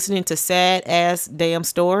 hours listening to sad ass damn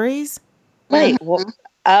stories? Wait,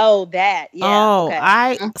 oh, that. Yeah. Oh, okay.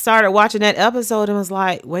 I started watching that episode and was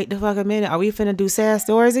like, wait the fuck a minute. Are we finna do sad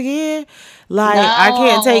stories again? Like, no. I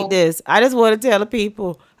can't take this. I just want to tell the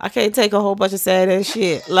people, I can't take a whole bunch of sad ass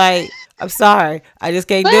shit. Like, I'm sorry. I just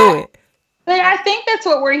can't do it. But I think that's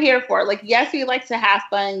what we're here for. Like, yes, we like to have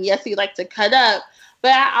fun. Yes, we like to cut up.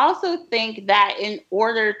 But I also think that in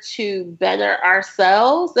order to better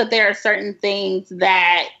ourselves, that there are certain things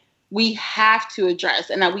that we have to address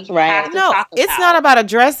and that we have to talk about. It's not about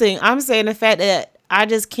addressing. I'm saying the fact that I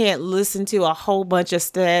just can't listen to a whole bunch of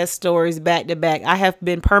sad stories back to back. I have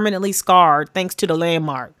been permanently scarred thanks to the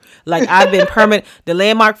Landmark. Like, I've been the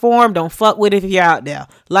Landmark forum, don't fuck with it if you're out there.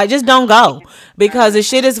 Like, just don't go, because the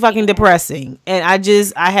shit is fucking depressing. And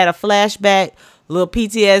I had a flashback, little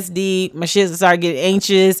PTSD. My shit started getting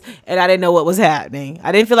anxious and I didn't know what was happening.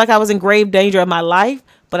 I didn't feel like I was in grave danger of my life,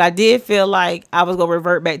 but I did feel like I was going to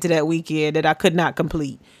revert back to that weekend that I could not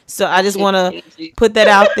complete. So I just want to put that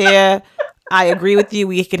out there. I agree with you.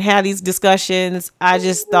 We can have these discussions. I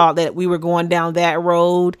just thought that we were going down that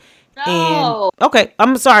road. No. And okay,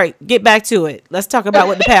 I'm sorry. Get back to it. Let's talk about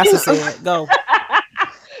what the pastor said. Go.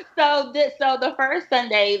 So the first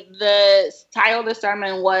Sunday, the title of the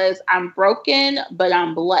sermon was "I'm broken, but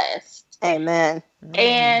I'm blessed." Amen.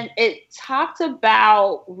 And it talked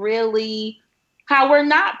about really how we're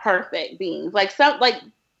not perfect beings. Like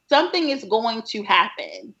something is going to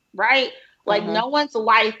happen, right? Like no one's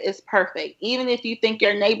life is perfect. Even if you think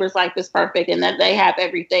your neighbor's life is perfect and that they have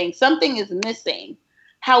everything, something is missing.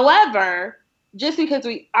 However, just because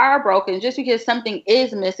we are broken, just because something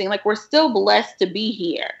is missing, like we're still blessed to be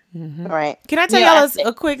here. Right. Can I tell y'all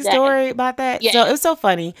a quick story about that? Yeah. So it was so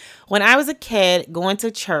funny. When I was a kid going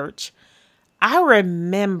to church, I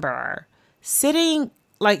remember sitting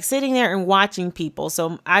there and watching people.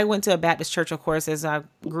 So I went to a Baptist church, of course, as I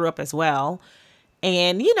grew up as well.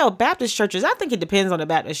 And, Baptist churches, I think it depends on the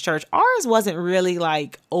Baptist church. Ours wasn't really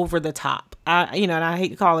like over the top. And I hate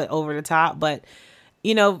to call it over the top, but,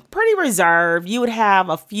 pretty reserved. You would have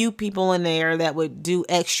a few people in there that would do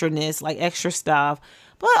extraness, like extra stuff.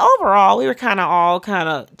 But overall, we were kind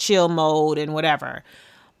of chill mode and whatever.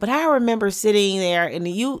 But I remember sitting there and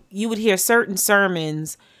you would hear certain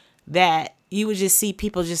sermons that you would just see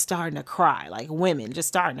people just starting to cry, like women just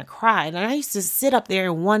starting to cry. And I used to sit up there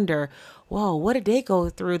and wonder, whoa, what did they go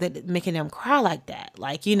through that making them cry like that?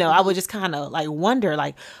 Like, I would just kind of like wonder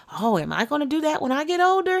like, oh, am I going to do that when I get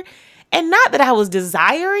older? And not that I was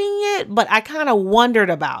desiring it, but I kind of wondered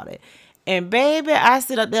about it. And baby, I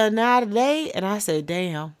sit up there now today and I said,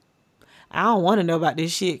 damn, I don't want to know about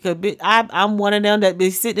this shit. Cause I'm one of them that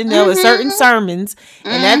be sitting there with certain sermons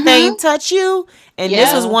and that thing touch you. And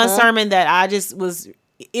this was one sermon that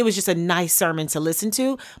it was just a nice sermon to listen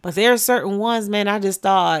to. But there are certain ones, man, I just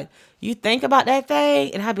thought, you think about that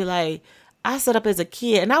thing? And I'd be like, I sat up as a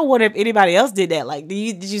kid and I wonder if anybody else did that. Like,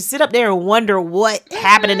 did you sit up there and wonder what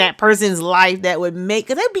happened in that person's life that would make,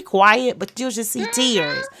 cause they'd be quiet, but you'll just see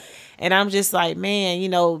tears. And I'm just like,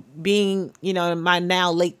 man, being, in my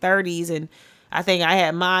now late 30s, and I think I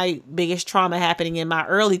had my biggest trauma happening in my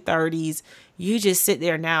early 30s. You just sit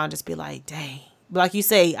there now and just be like, dang. Like you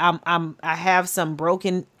say, I have some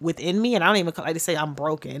broken within me, and I don't even like to say I'm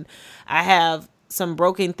broken. I have some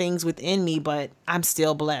broken things within me, but I'm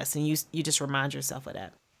still blessed. And you just remind yourself of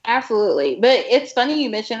that. Absolutely. But it's funny you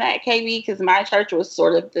mentioned that, KB, because my church was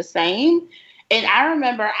sort of the same. And I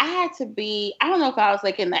remember I had to be, I don't know if I was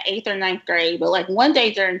like in the 8th or 9th grade, but like one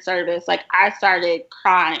day during service, like I started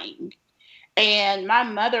crying. And my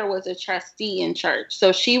mother was a trustee in church.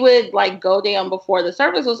 So she would like go down before the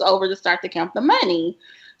service was over to start to count the money.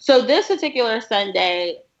 So this particular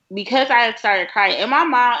Sunday, because I had started crying, and my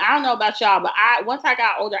mom, I don't know about y'all, but once I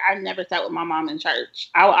got older, I never sat with my mom in church.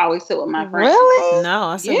 I would always sit with my friends. Really? No,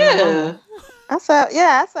 I sat with my mama. I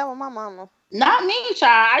sat with my mama. Not me,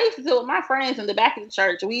 child. I used to sit with my friends in the back of the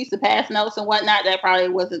church. We used to pass notes and whatnot. That probably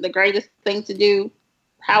wasn't the greatest thing to do.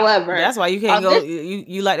 However, that's why you can't go.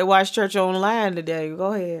 You like to watch church online today.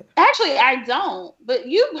 Go ahead. Actually, I don't. But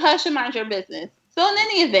you hush and mind your business. So in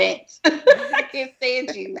any event, I can't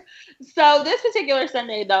stand you. So this particular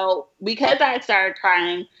Sunday, though, because I had started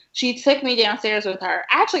crying, she took me downstairs with her.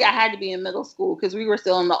 Actually, I had to be in middle school because we were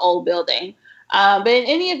still in the old building. But in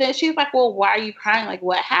any event, she was like, well, why are you crying? Like,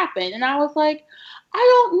 what happened? And I was like,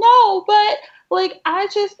 I don't know, but like, I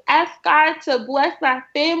just asked God to bless my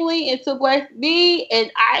family and to bless me. And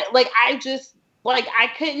I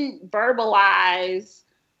couldn't verbalize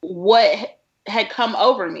what had come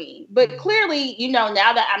over me. But clearly, now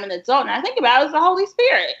that I'm an adult and I think about it, it's the Holy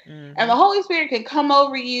Spirit. Mm-hmm. And the Holy Spirit can come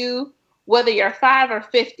over you whether you're 5 or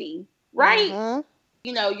 50, right?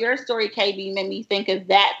 Mm-hmm. Your story, KB, made me think of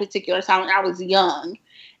that particular time when I was young.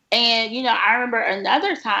 And, I remember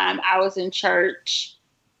another time I was in church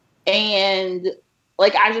and,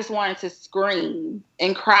 like, I just wanted to scream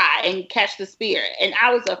and cry and catch the Spirit. And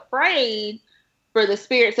I was afraid for the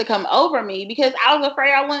Spirit to come over me because I was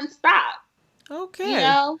afraid I wouldn't stop. Okay.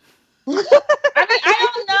 I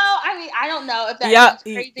don't know if that's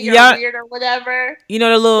crazy or weird or whatever. The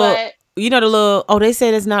little, they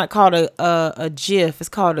said it's not called a GIF. It's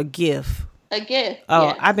called a GIF. A GIF. Oh,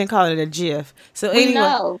 yes. I've been calling it a GIF. So we anyway.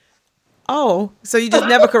 Know. Oh, so you just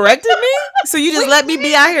never corrected me? So you just let me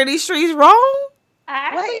be out here in these streets wrong? I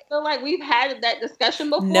actually feel like we've had that discussion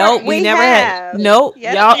before. No, we never had. No,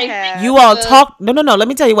 yes, y'all. You all talked. No. Let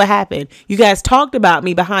me tell you what happened. You guys talked about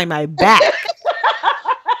me behind my back.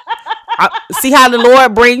 See how the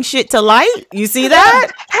Lord brings shit to light? You see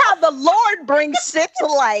that? How the Lord brings shit to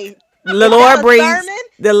light. The Lord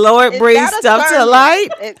brings stuff to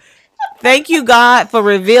light. Thank you, God, for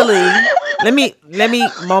revealing. Let me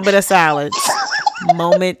moment of silence.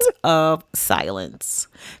 Moment of silence.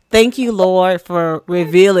 Thank you, Lord, for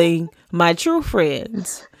revealing my true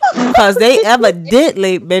friends, because they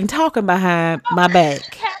evidently been talking behind my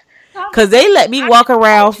back. Because they let me walk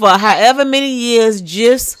around for however many years.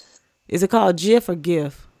 GIFs. Is it called GIF or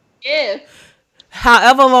GIF? GIF.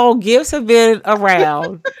 However long GIFs have been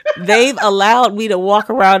around, they've allowed me to walk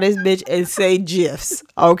around this bitch and say GIFs.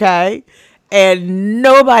 Okay? And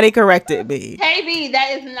nobody corrected me. KB,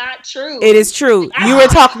 that is not true. It is true. You were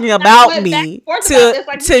talking about me to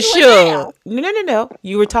Suge. No.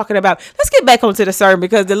 You were talking about. Let's get back onto the sermon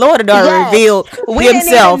because the Lord had already revealed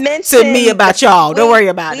himself to me about y'all. Don't worry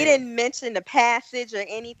about it. We didn't mention the passage or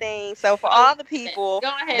anything. So for all the people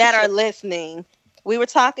that are listening, we were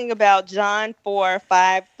talking about John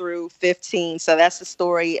 4:5-15. So that's the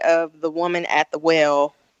story of the woman at the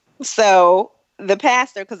well. So the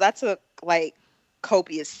pastor, because I took like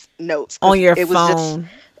copious notes on your phone.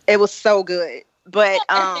 It was so good. But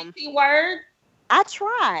word. I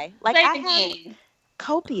try. Like say I have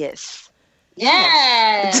copious.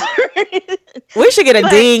 Yes. We should get a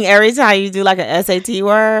ding every time you do like an SAT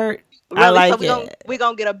word. Really? I like it. We're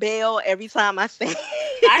gonna get a bell every time I say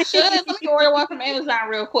I should. Let me order one from Amazon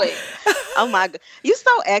real quick. Oh my god. You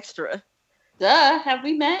so extra. Duh, have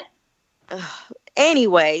we met?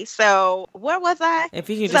 Anyway, so where was I? If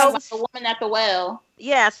you could just the woman at the well.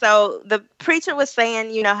 Yeah, so the preacher was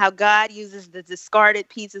saying, you know, how God uses the discarded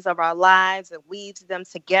pieces of our lives and weaves them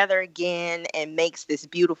together again and makes this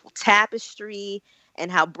beautiful tapestry,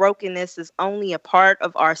 and how brokenness is only a part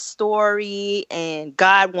of our story, and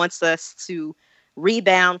God wants us to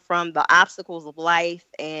rebound from the obstacles of life.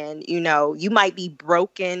 And, you know, you might be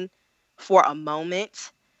broken for a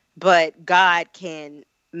moment, but God can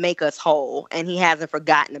make us whole, and he hasn't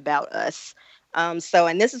forgotten about us.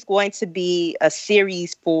 And this is going to be a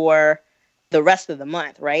series for the rest of the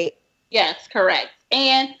month, right? Yes, correct.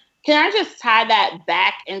 And can I just tie that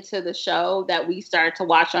back into the show that we started to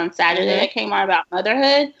watch on Saturday that came out about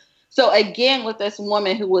motherhood? So again, with this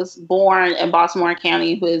woman who was born in Baltimore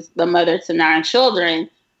County, who is the mother to 9 children,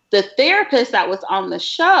 the therapist that was on the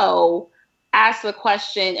show asked the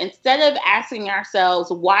question, instead of asking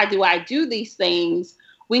ourselves, why do I do these things?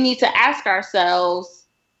 We need to ask ourselves,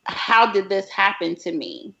 how did this happen to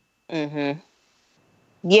me? Mm-hmm.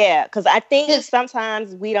 Yeah, because I think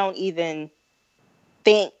sometimes we don't even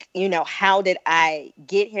think, you know, how did I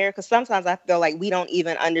get here? Because sometimes I feel like we don't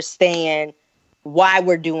even understand why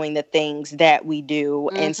we're doing the things that we do.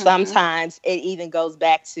 Mm-hmm. And sometimes it even goes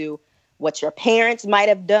back to what your parents might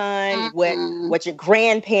have done, what your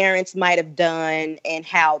grandparents might have done, and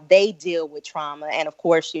how they deal with trauma. And of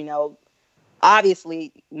course, you know,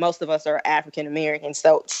 obviously, most of us are African American,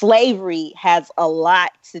 so slavery has a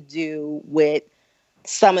lot to do with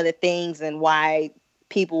some of the things and why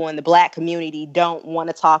people in the Black community don't want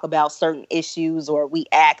to talk about certain issues, or we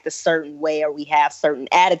act a certain way, or we have certain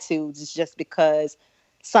attitudes. It's just because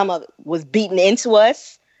some of it was beaten into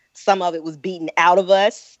us, some of it was beaten out of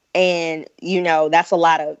us, and, you know, that's a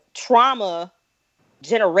lot of trauma,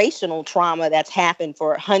 generational trauma that's happened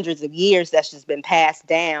for hundreds of years that's just been passed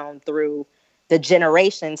down through the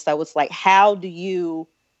generation. So it's like, how do you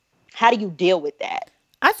deal with that?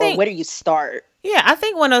 I think, or where do you start? Yeah, I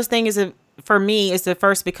think one of those things for me is to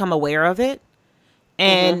first become aware of it.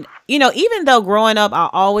 And, you know, even though growing up, I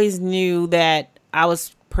always knew that I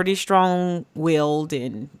was pretty strong-willed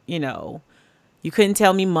and, you know, you couldn't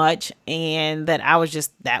tell me much and that I was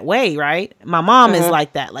just that way, right? My mom is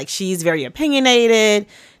like that. Like, she's very opinionated,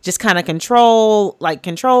 just kind of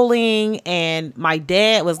controlling. And my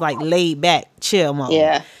dad was like laid back, chill mode.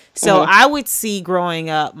 Yeah. So I would see growing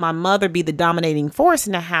up, my mother be the dominating force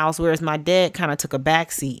in the house, whereas my dad kind of took a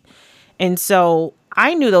backseat. And so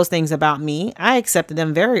I knew those things about me. I accepted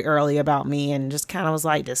them very early about me and just kind of was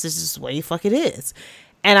like, this is just the way the fuck it is.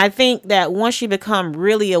 And I think that once you become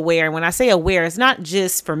really aware, and when I say aware, it's not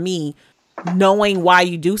just for me knowing why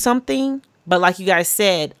you do something, but like you guys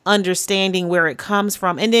said, understanding where it comes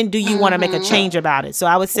from. And then do you want to make a change about it? So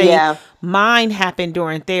I would say mine happened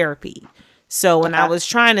during therapy. So when I was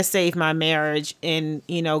trying to save my marriage and,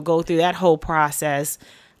 you know, go through that whole process,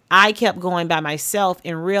 I kept going by myself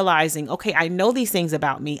and realizing, okay, I know these things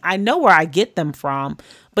about me. I know where I get them from,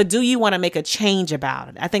 but do you want to make a change about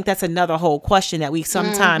it? I think that's another whole question that we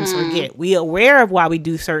sometimes forget. We are aware of why we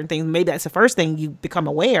do certain things. Maybe that's the first thing you become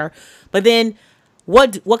aware, but then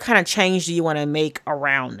what kind of change do you want to make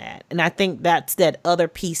around that? And I think that's that other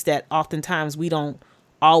piece that oftentimes we don't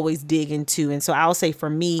always dig into. And so I'll say for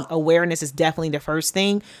me, awareness is definitely the first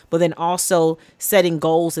thing, but then also setting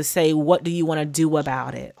goals to say, what do you want to do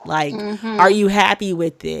about it? Like, are you happy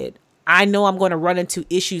with it? I know I'm going to run into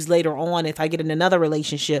issues later on. If I get in another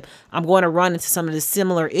relationship, I'm going to run into some of the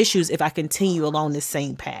similar issues if I continue along the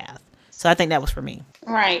same path. So I think that was for me.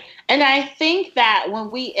 Right. And I think that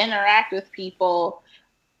when we interact with people,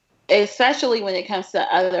 especially when it comes to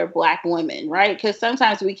other Black women, right? Because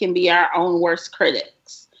sometimes we can be our own worst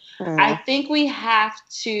critics. I think we have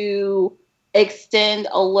to extend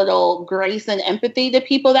a little grace and empathy to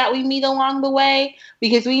people that we meet along the way,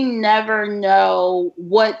 because we never know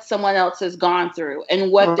what someone else has gone through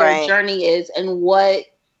and what their journey is and what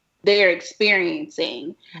they're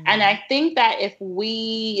experiencing. And I think that if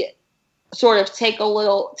we sort of take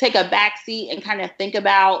a back seat and kind of think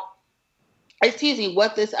about,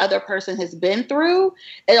 what this other person has been through,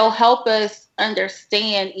 it'll help us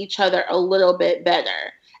understand each other a little bit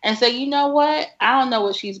better. And so, you know what? I don't know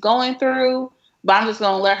what she's going through, but I'm just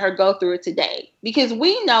going to let her go through it today. Because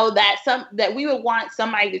we know that we would want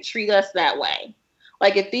somebody to treat us that way.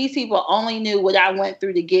 Like, if these people only knew what I went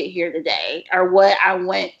through to get here today, or what I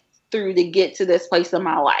went through to get to this place in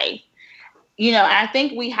my life. I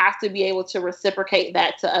think we have to be able to reciprocate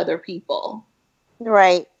that to other people.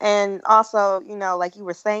 Right. And also, like you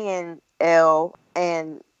were saying, Elle,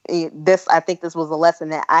 and I think this was a lesson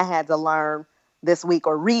that I had to learn this week,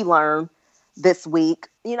 or relearn this week.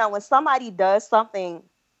 When somebody does something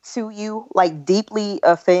to you, like deeply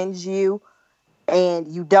offends you, and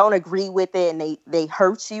you don't agree with it, and they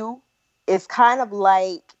hurt you, it's kind of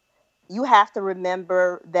like you have to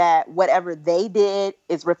remember that whatever they did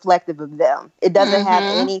is reflective of them. It doesn't have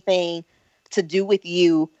anything to do with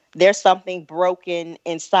you. There's something broken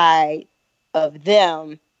inside of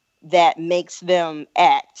them that makes them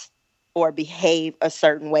act or behave a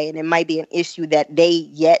certain way. And it might be an issue that they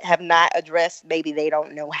yet have not addressed. Maybe they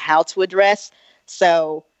don't know how to address.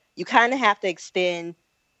 So you kind of have to extend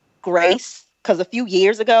grace, because a few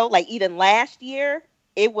years ago, like even last year,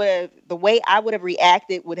 the way I would have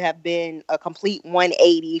reacted would have been a complete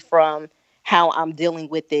 180 from how I'm dealing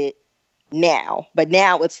with it now. But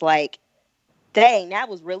now it's like, dang, that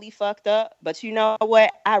was really fucked up. But you know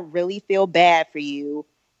what? I really feel bad for you.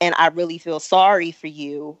 And I really feel sorry for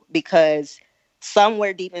you, because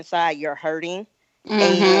somewhere deep inside you're hurting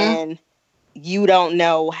and you don't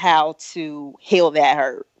know how to heal that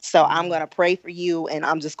hurt. So I'm going to pray for you, and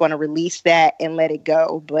I'm just going to release that and let it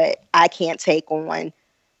go. But I can't take on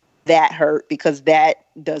that hurt, because that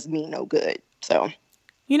does me no good. So,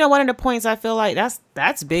 one of the points I feel like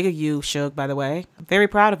that's big of you, Suge, by the way. I'm very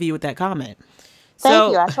proud of you with that comment.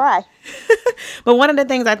 Thank you. I try. But one of the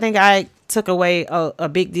things I think I took away a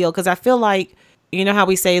big deal, because I feel like, how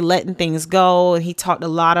we say letting things go, and he talked a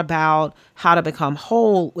lot about how to become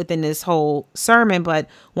whole within this whole sermon. But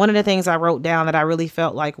one of the things I wrote down that I really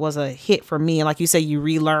felt like was a hit for me, and like you say, you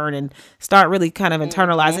relearn and start really kind of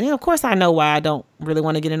internalizing. And of course, I know why I don't really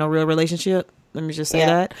want to get in a real relationship. Let me just say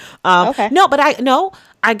that. Okay. No, but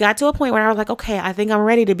I got to a point where I was like, okay, I think I'm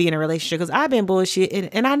ready to be in a relationship, because I've been bullshitting,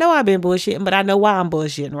 and I know I've been bullshitting, but I know why I'm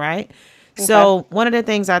bullshitting, right? Okay. So one of the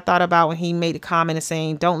things I thought about when he made a comment is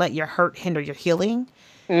saying, don't let your hurt hinder your healing.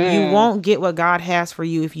 You won't get what God has for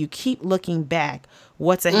you if you keep looking back.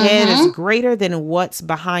 What's ahead is greater than what's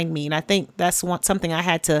behind me. And I think that's something I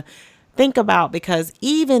had to think about, because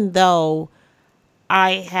even though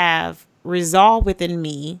I have resolved within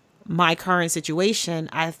me my current situation,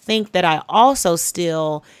 I think that I also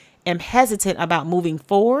still am hesitant about moving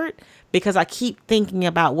forward, because I keep thinking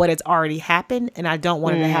about what has already happened, and I don't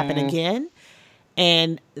want it to happen again.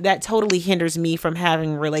 And that totally hinders me from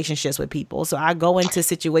having relationships with people. So I go into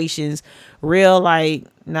situations real like,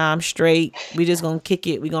 nah, I'm straight. We just gonna kick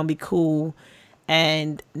it. We gonna be cool,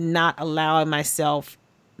 and not allowing myself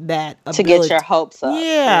that ability to get your hopes up.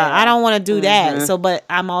 Yeah, I don't want to do that. So, but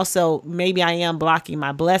I'm also, maybe I am blocking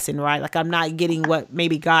my blessing, right? Like, I'm not getting what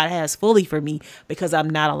maybe God has fully for me, because I'm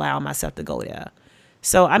not allowing myself to go there.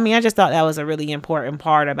 So, I mean, I just thought that was a really important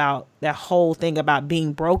part about that whole thing about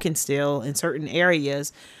being broken still in certain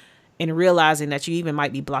areas, and realizing that you even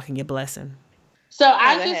might be blocking your blessing. So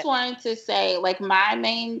I just wanted to say, like,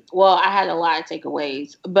 I had a lot of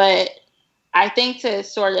takeaways, but I think to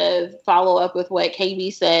sort of follow up with what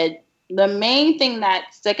KB said, the main thing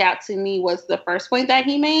that stuck out to me was the first point that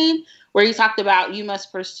he made, where he talked about you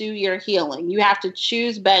must pursue your healing. You have to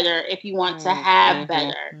choose better if you want to have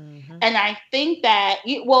better. And I think that,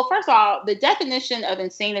 first of all, the definition of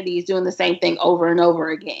insanity is doing the same thing over and over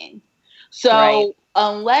again. So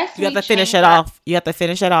unless you have to finish it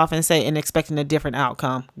off, and say, and expecting a different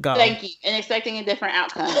outcome. Go. Thank you. And expecting a different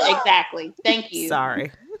outcome. Exactly. Thank you.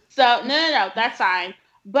 Sorry. So no, that's fine.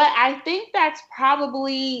 But I think that's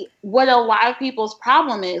probably what a lot of people's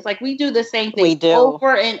problem is. Like, we do the same thing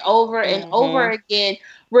over and over and over again,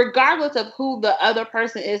 regardless of who the other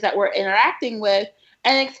person is that we're interacting with,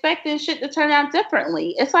 and expecting shit to turn out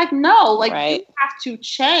differently. It's like, no, like, you have to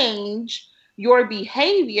change your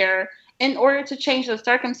behavior in order to change the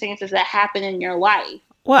circumstances that happen in your life.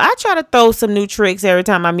 Well, I try to throw some new tricks every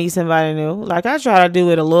time I meet somebody new. Like, I try to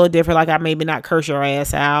do it a little different. Like, I maybe not curse your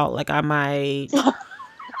ass out. Like, I might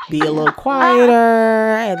be a little quieter,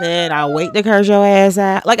 and then I'll wait to curse your ass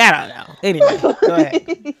out. Like, I don't know. Anyway, go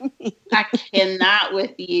ahead. I cannot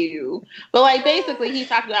with you. But like basically he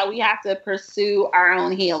talked about we have to pursue our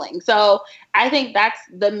own healing. So I think that's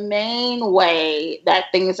the main way that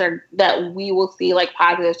that we will see like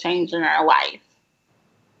positive change in our life.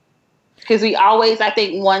 Because we always, I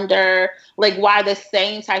think, wonder like why the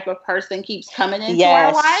same type of person keeps coming into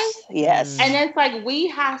our life. Yes. And it's like we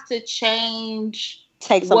have to change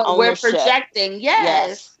Take some what ownership. we're projecting.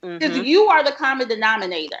 Yes. Because you are the common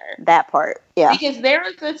denominator. That part. Yeah. Because there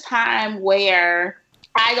was a time where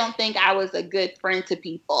I don't think I was a good friend to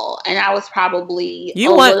people. And I was probably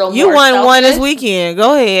you won one this weekend.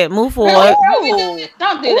 Go ahead. Move forward. Don't do that.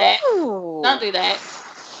 Don't do that.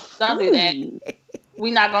 Don't do that.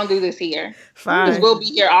 We're not going to do this here. Fine. Because we'll be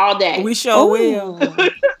here all day. We sure will.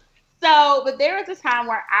 So, but there was a time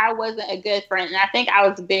where I wasn't a good friend. And I think I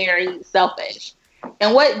was very selfish.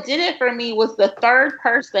 And what did it for me was the third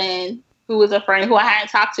person who was a friend who I hadn't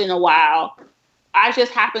talked to in a while. I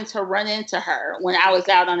just happened to run into her when I was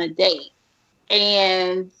out on a date.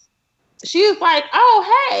 And she was like,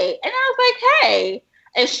 oh, hey. And I was like, hey.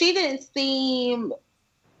 And she didn't seem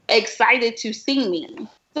excited to see me.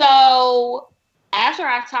 So after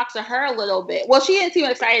I talked to her a little bit, well, she didn't seem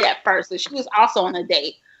excited at first, but she was also on a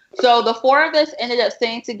date. So the four of us ended up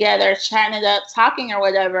sitting together, chatting it up, talking or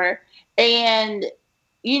whatever. And,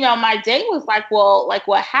 you know, my date was like, well, like,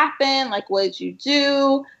 what happened? Like, what did you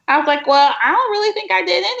do? I was like, well, I don't really think I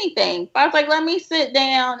did anything. But I was like, let me sit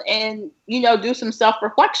down and, you know, do some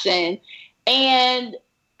self-reflection. And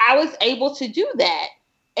I was able to do that.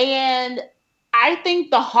 And I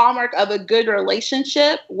think the hallmark of a good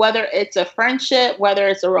relationship, whether it's a friendship, whether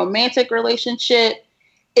it's a romantic relationship,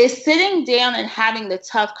 is sitting down and having the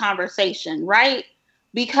tough conversation, right?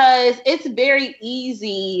 Because it's very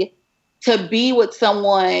easy to be with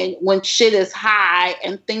someone when shit is high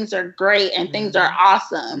and things are great and things are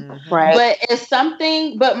awesome. Right.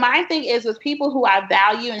 But my thing is with people who I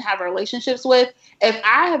value and have relationships with, if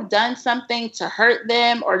I have done something to hurt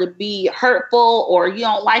them or to be hurtful or you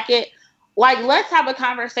don't like it, like, let's have a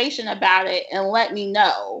conversation about it and let me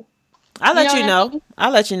know. I'll let you know. I mean?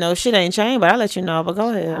 I'll let you know. Shit ain't changed, but I'll let you know. But go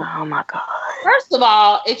ahead. Oh my God. First of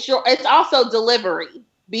all, it's also delivery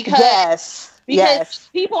because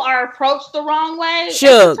people are approached the wrong way.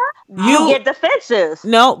 Sure. You get defensive.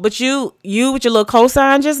 No, but you with your little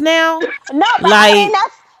cosign just now. No, but like, I mean,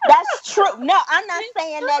 that's true. No, I'm not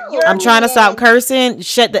saying that you're. I'm trying to stop cursing.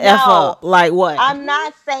 Shut the F up. Like what? I'm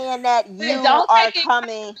not saying that you are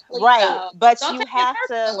coming right, but you have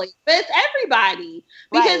to. But it's everybody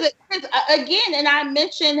because again, and I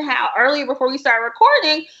mentioned how earlier before we started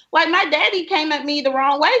recording, like my daddy came at me the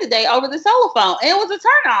wrong way today over the telephone, and it was a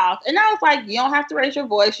turnoff. And I was like, you don't have to raise your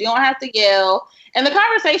voice, you don't have to yell. And the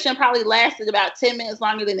conversation probably lasted about 10 minutes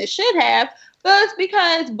longer than it should have. But it's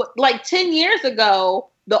because like 10 years ago,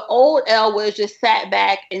 the old L was just sat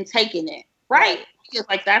back and taking it, right? Just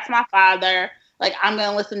like, that's my father. Like, I'm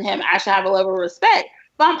going to listen to him. I should have a level of respect.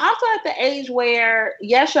 But I'm also at the age where,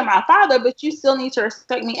 yes, you're my father, but you still need to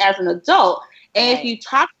respect me as an adult. And if you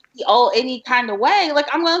talk to me any kind of way, like,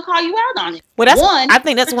 I'm going to call you out on it. Well, I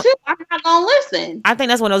think that's two, I'm not going to listen. I think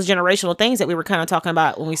that's one of those generational things that we were kind of talking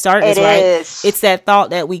about when we started this, right? It's that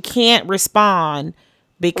thought that we can't respond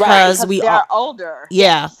because we are older.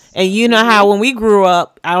 Yeah. And you know how when we grew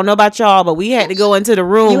up, I don't know about y'all, but we had to go into the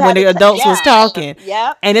room when the adults was talking.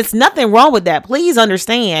 Yeah. And it's nothing wrong with that. Please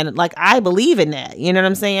understand. Like, I believe in that. You know what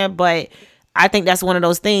I'm saying? But I think that's one of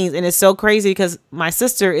those things. And it's so crazy because my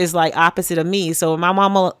sister is like opposite of me. So my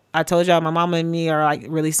mama, I told y'all, my mama and me are like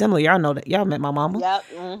really similar. Y'all know that. Y'all met my mama. Yep.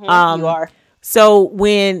 Mm-hmm. You are. So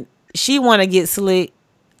when she want to get slick,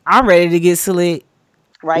 I'm ready to get slick.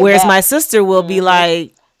 Right. Whereas my sister will be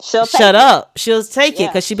like, shut up. She'll take it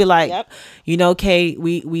because she'll be like, you know, Kate,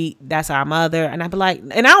 we that's our mother. And I'd be like,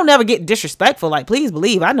 and I don't never get disrespectful. Like, please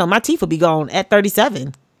believe, I know my teeth will be gone at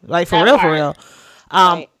 37. Like, for real.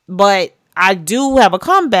 But I do have a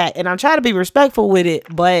comeback and I'm trying to be respectful with it.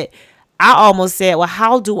 But I almost said, well,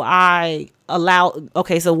 how do I allow?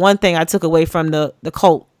 Okay, so one thing I took away from the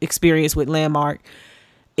cult experience with Landmark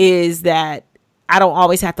is that I don't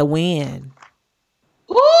always have to win.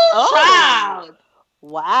 Ooh, child.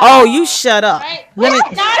 Wow. Oh, you shut up. Right? Not you.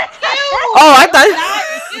 Oh, I thought.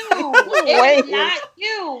 Not you. It's not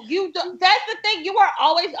you. You. That's the thing. You are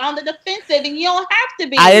always on the defensive, and you don't have to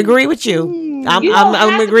be. I agree with you.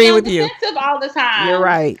 I'm agreeing with you. Defensive all the time. You're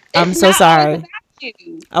right. I'm so sorry.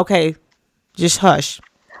 You. Okay, just hush.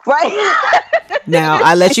 Right. Now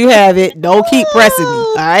I let you have it. Don't keep pressing me.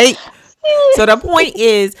 All right. So the point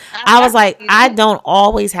is, I was like, I don't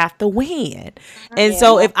always have to win. And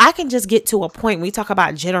so Yeah. if I can just get to a point, we talk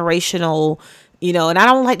about generational, and I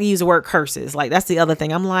don't like to use the word curses. Like, that's the other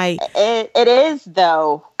thing. I'm like, It is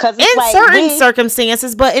though, because it's in like certain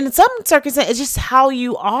circumstances, but in some circumstances, it's just how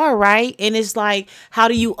you are, right? And it's like, how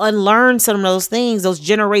do you unlearn some of those things, those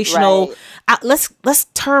generational? Right.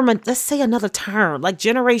 Let's say another term, like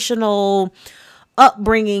generational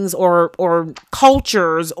upbringings or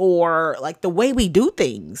cultures, or like the way we do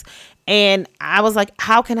things. And I was like,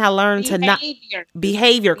 how can I learn to not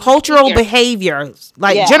behavior, cultural behaviors,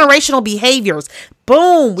 like generational behaviors?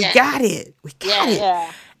 Boom, we got it. We got it.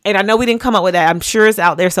 Yeah. And I know we didn't come up with that. I'm sure it's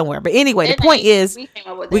out there somewhere. But anyway, the point is, we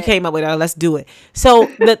came up with it. Let's do it. So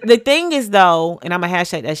the thing is, though, and I'm gonna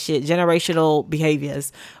hashtag that shit, generational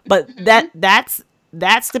behaviors. But that's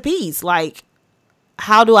the piece. Like,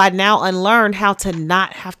 how do I now unlearn how to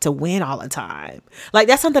not have to win all the time? Like,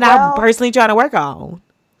 that's something I'm personally trying to work on.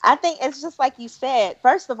 I think it's just like you said.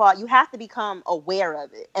 First of all, you have to become aware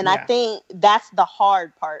of it. And I think that's the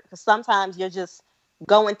hard part, because sometimes you're just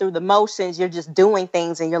going through the motions. You're just doing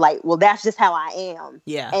things and you're like, well, that's just how I am.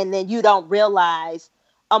 Yeah. And then you don't realize,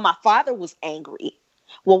 oh, my father was angry.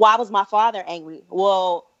 Well, why was my father angry?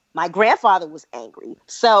 Well, my grandfather was angry.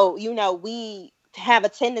 So, we have a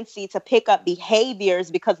tendency to pick up behaviors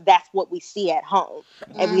because that's what we see at home,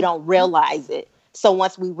 and we don't realize it. So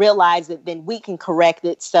once we realize it, then we can correct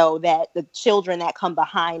it so that the children that come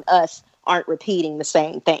behind us aren't repeating the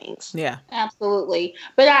same things. Yeah, absolutely.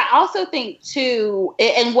 But I also think too,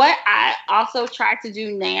 and what I also try to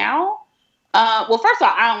do now, well, first of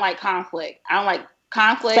all, I don't like conflict. I don't like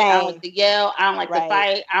conflict. Same. I don't like to yell. I don't like to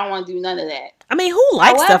fight. I don't want to do none of that. I mean, who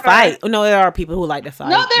likes to fight? No, there are people who like to fight.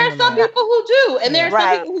 No, there are some people who do. And there are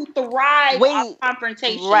some people who thrive on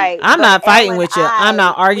confrontation. Right. I'm not fighting with you. I'm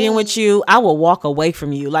not arguing with you. I will walk away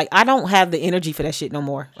from you. Like, I don't have the energy for that shit no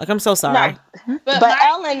more. Like, I'm so sorry. No. But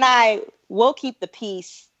Elle and I will keep the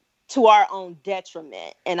peace to our own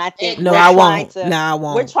detriment. And I think I won't.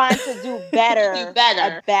 We're trying to do better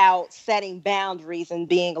about setting boundaries and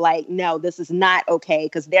being like, no, this is not okay.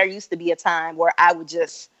 Because there used to be a time where I would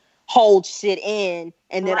just hold shit in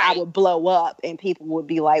and then I would blow up and people would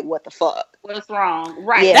be like, what the fuck? What's wrong?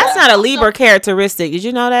 Right. Yeah. That's not a Libra characteristic. Did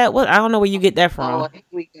you know that? I don't know where you get that from. Oh, here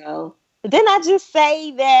we go. Didn't I just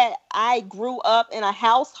say that I grew up in a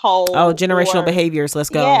household? Oh, generational behaviors. Let's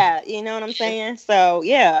go. Yeah. You know what I'm saying? So,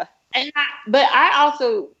 yeah. But I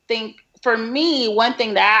also think, for me, one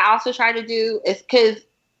thing that I also try to do is, because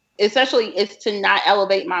essentially it's to not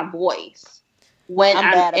elevate my voice. When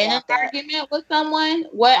I'm in an argument with someone,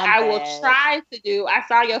 what I will try to do, I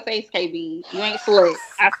saw your face, KB. You ain't slick.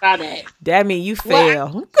 I saw that. That mean you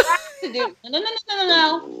fail. To do.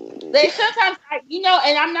 No. They sometimes,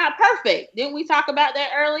 and I'm not perfect. Didn't we talk about that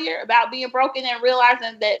earlier, about being broken and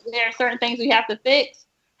realizing that there are certain things we have to fix?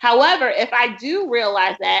 However, if I do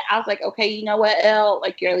realize that, I was like, okay, you know what, Elle?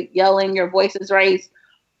 Like, you're yelling, your voice is raised.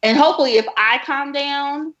 And hopefully if I calm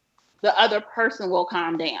down, the other person will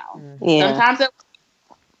calm down. Yeah.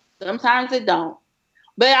 Sometimes it don't.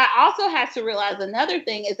 But I also had to realize another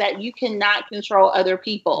thing is that you cannot control other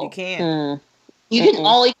people. You can't. You can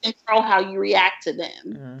only control how you react to them.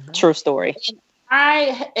 Mm-hmm. True story. And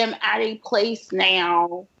I am at a place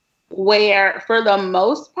now where, for the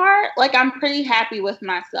most part, like, I'm pretty happy with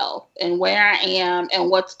myself and where I am and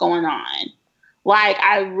what's going on. Like,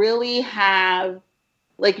 I really have,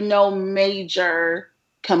 like, no major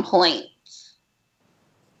complaints.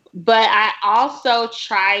 But I also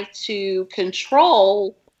try to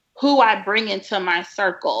control who I bring into my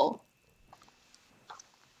circle.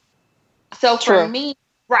 So for me,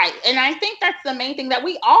 right. And I think that's the main thing that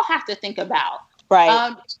we all have to think about.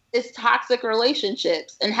 Right. Is toxic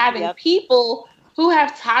relationships and having people who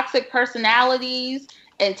have toxic personalities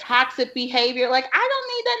and toxic behavior. Like, I don't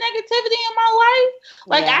need that negativity in my life.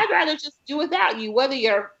 Like, I'd rather just do without you, whether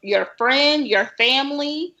you're your friend, your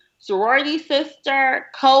family, sorority sister,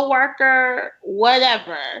 coworker,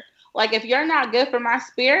 whatever. Like, if you're not good for my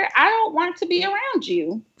spirit, I don't want to be around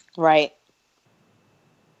you. Right.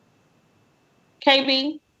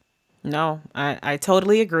 KB? No, I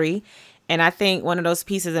totally agree. And I think one of those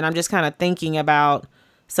pieces, and I'm just kind of thinking about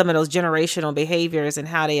some of those generational behaviors and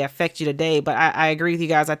how they affect you today. But I agree with you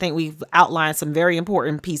guys. I think we've outlined some very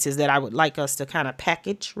important pieces that I would like us to kind of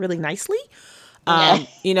package really nicely.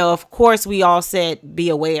 Of course, we all said be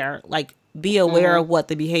aware. Like, be aware of what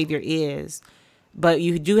the behavior is. But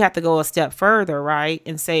you do have to go a step further, right?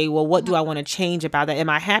 And say, well, what do I want to change about that? Am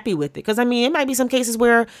I happy with it? Because I mean, it might be some cases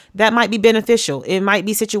where that might be beneficial. It might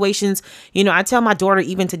be situations, I tell my daughter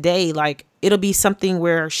even today, like it'll be something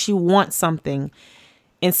where she wants something.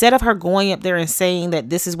 Instead of her going up there and saying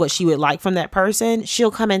that this is what she would like from that person,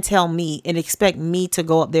 she'll come and tell me and expect me to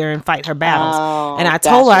go up there and fight her battles. And I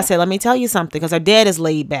told her, I said, let me tell you something, because her dad is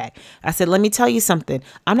laid back. I said, let me tell you something.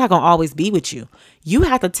 I'm not going to always be with you. You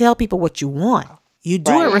have to tell people what you want. You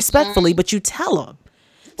do it respectfully, but you tell them.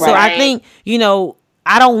 So I think,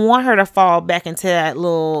 I don't want her to fall back into that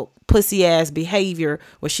little pussy ass behavior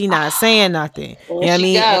where she not saying nothing. You know what I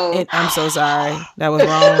mean? And I'm so sorry. That was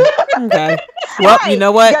wrong. Okay. Well, you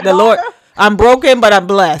know what? The Lord, I'm broken, but I'm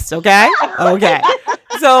blessed. Okay. Okay.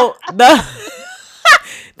 So the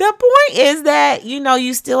point is that,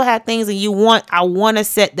 you still have things and I want to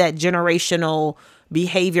set that generational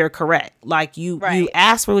behavior correct. Like you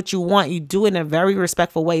ask for what you want, you do it in a very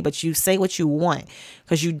respectful way, but you say what you want,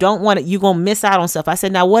 because you don't want it. You're gonna miss out on stuff. I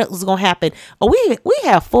said, now what's gonna happen? Oh, we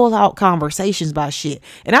have full out conversations about shit,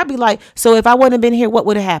 and I'd be like, so if I wouldn't have been here, what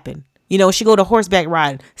would have happened? She go to horseback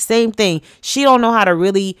riding, same thing. She don't know how to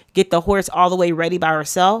really get the horse all the way ready by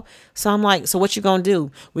herself. So I'm like, so what you gonna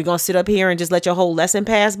do? We gonna sit up here and just let your whole lesson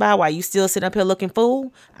pass by while you still sitting up here looking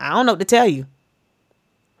fool? I don't know what to tell you.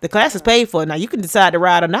 The class is paid for. Now you can decide to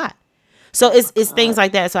ride or not. So it's things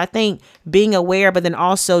like that. So I think being aware, but then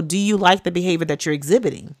also, do you like the behavior that you're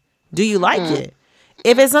exhibiting? Do you like it?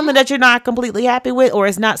 If it's something that you're not completely happy with, or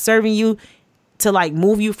it's not serving you to like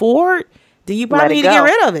move you forward, then you probably need to get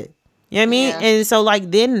rid of it. You know what I mean? And so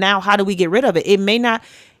then now how do we get rid of it? It may not,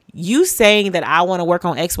 you saying that I want to work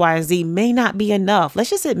on X, Y, and Z may not be enough. Let's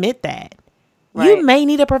just admit that. Right. You may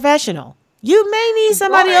need a professional. You may need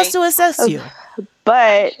somebody else to assess you.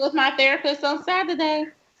 But with my therapist on Saturday.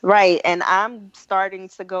 Right. And I'm starting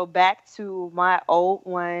to go back to my old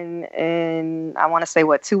one in, I want to say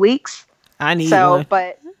 2 weeks. I need one.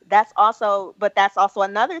 But that's also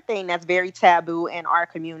another thing that's very taboo in our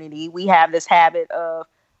community. We have this habit of,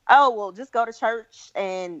 just go to church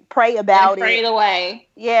and pray about it. Pray it away.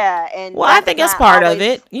 Yeah. And I think it's part of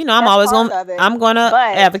it. I'm gonna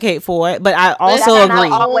advocate for it, but I also agree.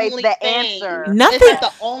 Not always the answer.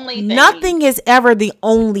 Nothing is ever the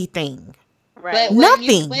only thing. Right. But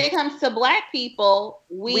nothing. When it comes to Black people,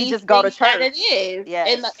 we just go to church. It is. Yes.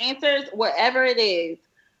 And the answer is wherever it is.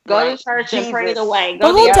 Go to church and pray it away.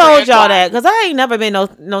 But who told y'all that? Because I ain't never been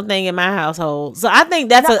no thing in my household. So I think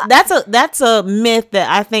that's a myth that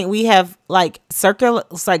I think we have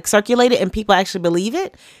circulated and people actually believe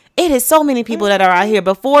it. It is so many people that are out here.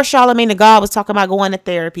 Before Charlemagne the God was talking about going to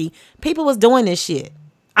therapy, people was doing this shit.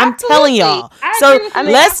 I'm telling y'all.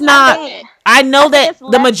 Let's not. I know that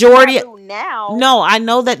the majority. Now. No, I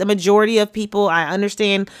know that the majority of people. I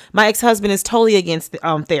understand. My ex-husband is totally against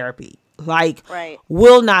therapy.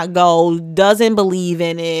 Will not go, doesn't believe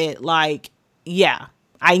in it.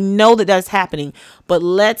 I know that that's happening, but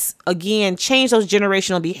let's again change those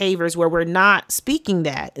generational behaviors where we're not speaking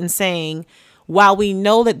that and saying, while we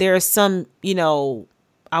know that there is some,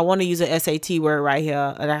 I want to use an SAT word right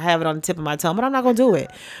here and I have it on the tip of my tongue, but I'm not going to do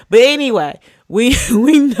it. But anyway, we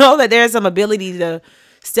know that there's some ability to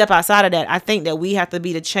step outside of that. I think that we have to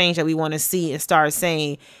be the change that we want to see and start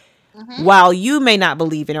saying, while you may not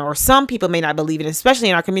believe in it, or some people may not believe in it, especially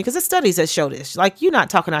in our community, because it's studies that show this. Like, you're not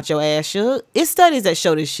talking out your ass, Shug. It's studies that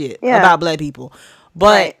show this shit about Black people.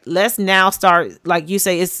 But let's now start, like you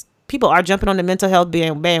say, people are jumping on the mental health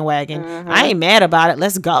bandwagon. I ain't mad about it.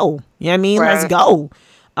 Let's go. You know what I mean? Let's go.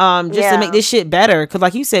 To make this shit better. Because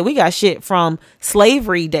like you said, we got shit from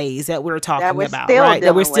slavery days that we're talking about, right?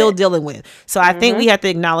 That we're still dealing with. So I think we have to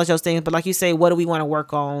acknowledge those things. But like you say, what do we want to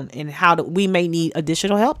work on, and how do we may need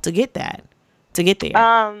additional help to get there.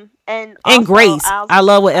 And also, grace. I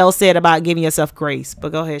love what Elle said about giving yourself grace.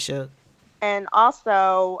 But go ahead, Shug. And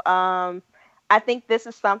also, I think this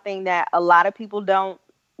is something that a lot of people don't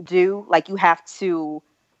do. Like, you have to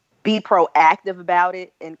be proactive about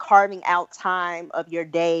it and carving out time of your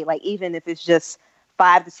day. Like, even if it's just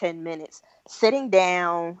 5 to 10 minutes, sitting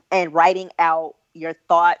down and writing out your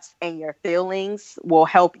thoughts and your feelings will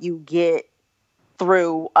help you get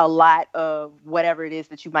through a lot of whatever it is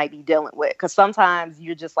that you might be dealing with. Because sometimes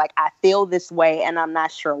you're just like, I feel this way and I'm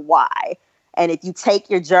not sure why. And if you take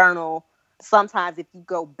your journal, sometimes if you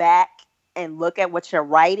go back and look at what you're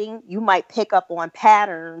writing, you might pick up on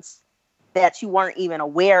patterns that you weren't even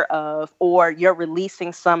aware of, or you're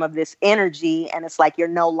releasing some of this energy and it's like you're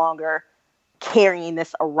no longer carrying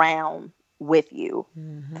this around with you.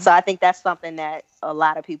 So I think that's something that a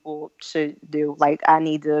lot of people should do. Like, I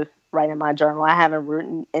need to write in my journal. I haven't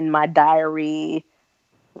written in my diary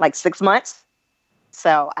like 6 months.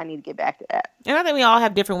 So I need to get back to that. And I think we all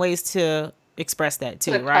have different ways to express that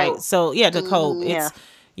too, To right? cope. So yeah, to cope. Yeah.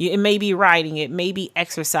 It may be writing, it may be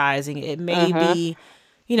exercising, it may be,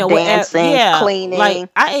 Dancing, cleaning. Like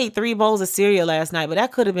I ate 3 bowls of cereal last night, but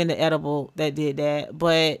that could have been the edible that did that.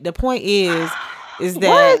 But the point is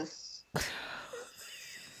that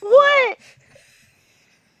What?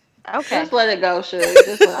 Okay. Just let it go, Suge.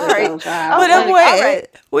 Just let it go, child. But Okay. the way, All right.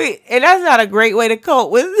 wait, and that's not a great way to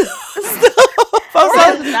cope with stuff.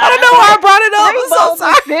 I It's don't not. know why I brought it up. 3 I'm so bowls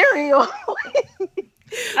sorry. of cereal.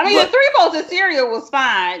 I mean, the 3 bowls of cereal was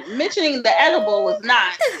fine. Mentioning the edible was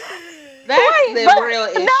not. That's Wait, the but- real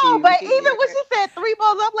issue. No, but here. even when she said 3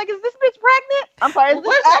 bowls, I'm like, is this bitch pregnant? I'm sorry, is this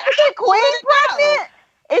Listen, African queen let it go. pregnant?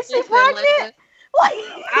 Is she Listen, pregnant? listen, Like,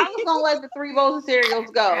 I was gonna let the 3 bowls of cereals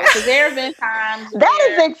go because there have been times that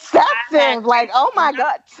where is excessive. Like, oh my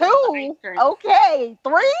God, 2? ice cream. Okay,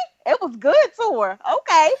 3? It was good to her.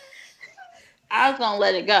 Okay. I was gonna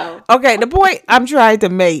let it go. Okay, the point I'm trying to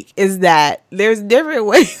make is that there's different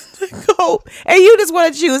ways to cope, and you just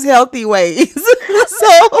want to choose healthy ways.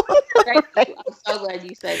 So, Thank you. I'm so glad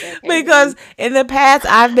you said that. Katie. because in the past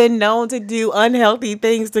I've been known to do unhealthy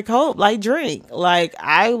things to cope, like drink. Like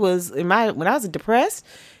I was when I was depressed,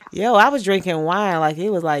 I was drinking wine like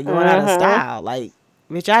it was like going out of style. Like,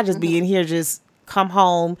 bitch, I just be in here, just come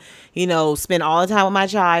home, spend all the time with my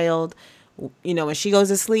child. When she goes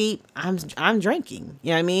to sleep, I'm drinking. You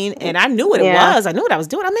know what I mean? And I knew what it was. I knew what I was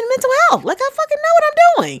doing. I'm in mental health. Like I fucking know what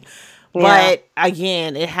I'm doing. Yeah. But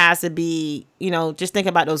again, it has to be, just think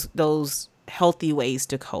about those healthy ways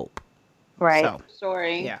to cope. Right. So,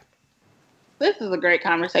 Story. yeah. This is a great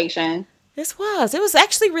conversation. It was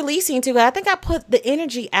actually releasing too. I think I put the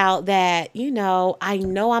energy out that, I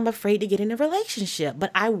know I'm afraid to get in a relationship, but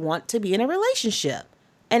I want to be in a relationship.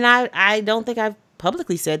 And I don't think I've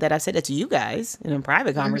publicly said that. I said that to you guys in a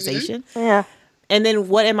private conversation. Yeah. And then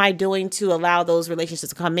what am I doing to allow those relationships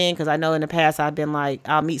to come in? Because I know in the past I've been like,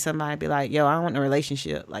 I'll meet somebody and be like, yo, I want a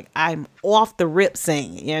relationship. Like I'm off the rip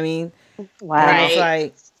saying, you know what I mean? Wow. And it's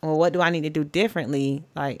like, well, what do I need to do differently?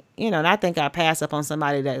 Like, and I think I passed up on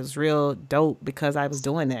somebody that was real dope because I was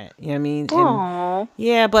doing that. You know what I mean? And, Aww.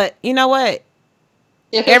 yeah, but you know what?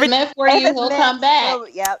 If it's meant for you, he'll come back.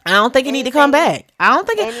 Yep. I don't think you need to come back. I don't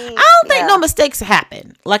think yeah. no mistakes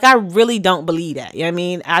happen. Like I really don't believe that. You know what I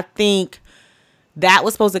mean? I think that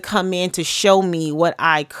was supposed to come in to show me what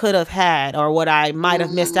I could have had or what I might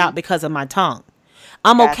have missed out because of my tongue.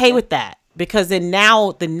 I'm okay with that because then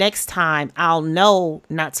now the next time I'll know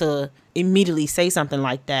not to immediately say something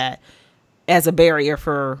like that as a barrier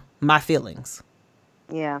for my feelings.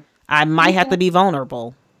 Yeah. I might have to be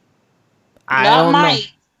vulnerable. I Not don't might. know.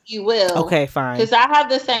 You will. Okay, fine. Because I have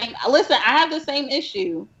the same. Listen, I have the same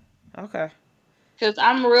issue. Okay. Because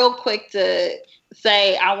I'm real quick to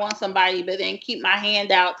say I want somebody, but then keep my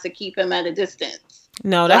hand out to keep him at a distance.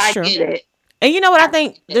 No, So that's I true. get it. And you know what I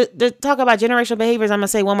think? The talk about generational behaviors. I'm gonna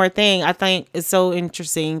say one more thing. I think is so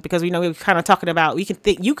interesting because we're kind of talking about. We can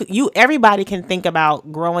think everybody can think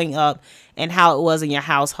about growing up and how it was in your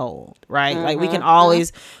household, right? Like we can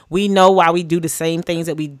always we know why we do the same things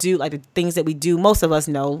that we do, like the things that we do. Most of us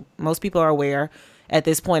know. Most people are aware at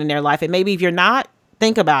this point in their life, and maybe if you're not,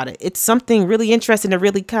 think about it. It's something really interesting to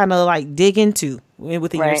really kind of like dig into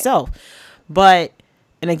within yourself, but.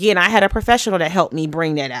 And again, I had a professional that helped me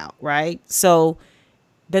bring that out, right? So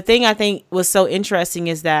the thing I think was so interesting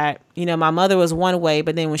is that, my mother was one way,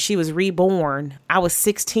 but then when she was reborn, I was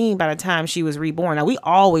 16 by the time she was reborn. Now, we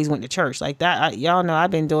always went to church like that. Y'all know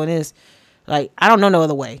I've been doing this. Like, I don't know no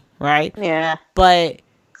other way, right? Yeah. But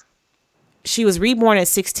she was reborn at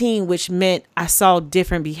 16, which meant I saw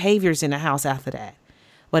different behaviors in the house after that.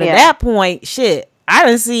 But at that point, I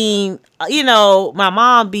done seen, my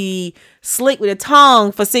mom be slick with a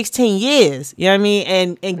tongue for 16 years, you know what I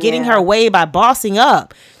mean? And getting her way by bossing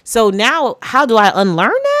up. So now how do I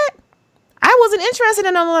unlearn that? I wasn't interested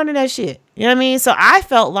in unlearning that shit. You know what I mean? So I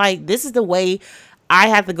felt like this is the way I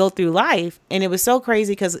have to go through life. And it was so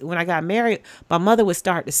crazy because when I got married, my mother would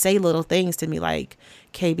start to say little things to me like,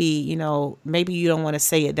 KB, maybe you don't want to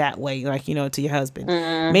say it that way, like, to your husband.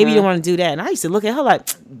 Maybe you don't want to do that. And I used to look at her like,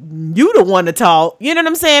 you the one to talk. You know what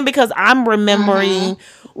I'm saying? Because I'm remembering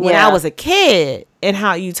when I was a kid and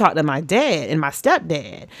how you talked to my dad and my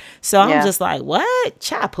stepdad. So I'm just like, what?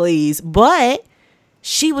 Child, please. But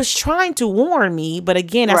she was trying to warn me. But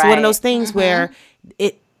again, that's one of those things where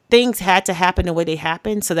things had to happen the way they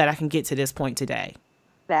happened so that I can get to this point today.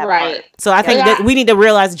 Right. So I think that we need to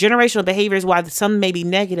realize generational behaviors, while some may be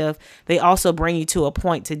negative, they also bring you to a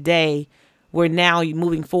point today where now you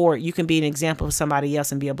moving forward, you can be an example of somebody else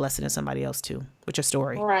and be a blessing to somebody else too with your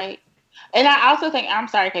story. Right. And I also think, I'm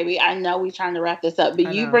sorry, KB, I know we're trying to wrap this up,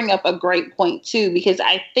 but you bring up a great point too, because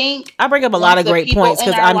I think I bring up a lot of great points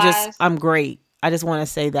because lives, I'm great. I just want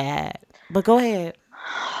to say that. But go ahead.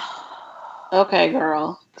 Okay,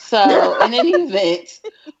 girl. So in any event,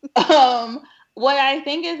 what I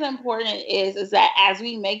think is important is that as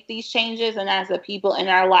we make these changes and as the people in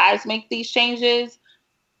our lives make these changes,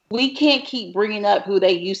 we can't keep bringing up who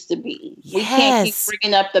they used to be. Yes. We can't keep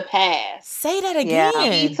bringing up the past. Say that again.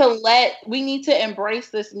 We need to embrace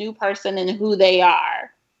this new person and who they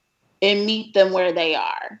are and meet them where they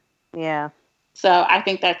are. Yeah. So I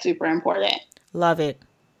think that's super important. Love it.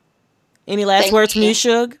 Any last words from you,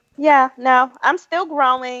 Suge? Yeah, no, I'm still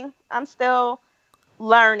growing. I'm still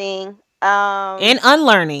learning. And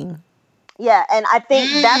unlearning. Yeah, and I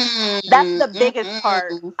think that's the biggest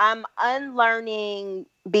part. I'm unlearning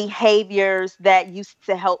behaviors that used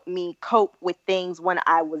to help me cope with things when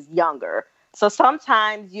I was younger. So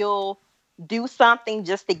sometimes you'll do something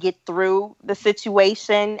just to get through the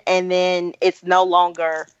situation, and then it's no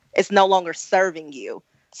longer serving you.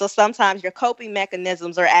 So sometimes your coping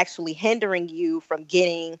mechanisms are actually hindering you from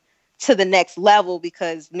getting to the next level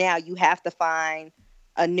because now you have to find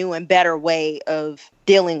a new and better way of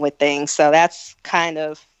dealing with things. So that's kind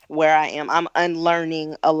of where I am. I'm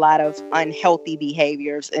unlearning a lot of unhealthy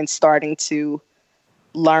behaviors and starting to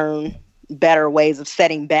learn better ways of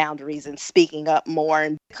setting boundaries and speaking up more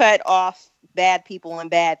and cut off bad people and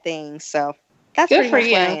bad things. So that's good for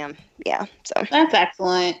you. Where I am. Yeah. So that's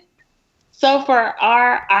excellent. So for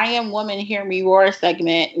our I Am Woman, Hear Me Roar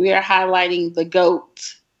segment, we are highlighting the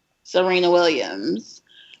GOAT, Serena Williams.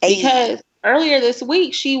 Because earlier this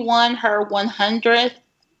week, she won her 100th.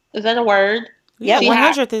 Is that a word? Yeah,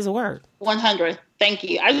 100th is a word. 100th. Thank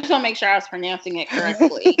you. I just want to make sure I was pronouncing it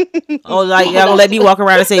correctly. Oh, like y'all gonna let me walk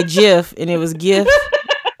around and say GIF, and it was GIF.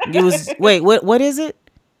 It was what is it?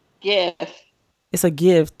 GIF. It's a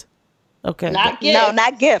gift. Okay. Not gift. No,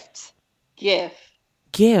 not gift. GIF.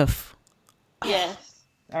 GIF. Yes.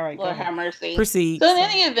 All right. Lord have mercy. Proceed. So in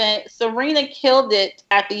any event, Serena killed it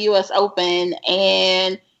at the U.S. Open,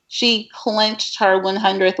 and she clinched her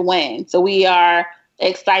 100th win. So we are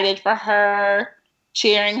excited for her,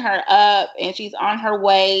 cheering her up, and she's on her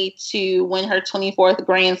way to win her 24th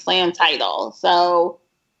Grand Slam title. So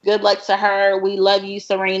good luck to her. We love you,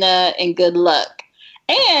 Serena, and good luck.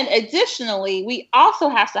 And additionally, we also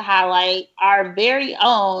have to highlight our very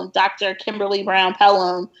own Dr. Kimberly Brown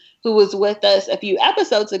Pelham, who was with us a few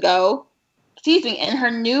episodes ago, in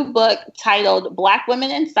her new book titled Black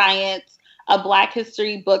Women in Science, a Black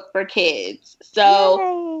History Book for Kids.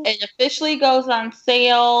 So It officially goes on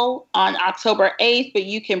sale on October 8th, but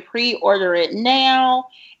you can pre-order it now.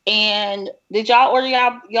 And did y'all order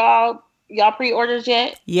y'all pre-orders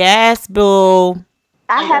yet? Yes, boo.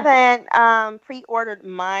 I haven't pre-ordered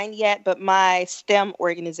mine yet, but my STEM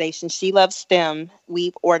organization, She Loves STEM,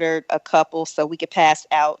 we've ordered a couple so we could pass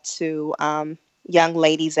out to young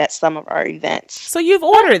ladies at some of our events. So you've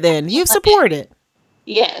ordered then. You've supported.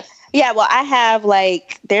 Yes. Yeah, well, I have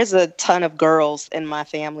there's a ton of girls in my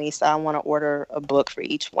family, so I want to order a book for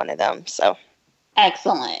each one of them. So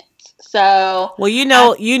excellent. So well,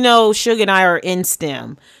 Suge and I are in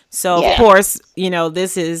STEM. So of course,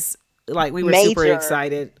 this is we were super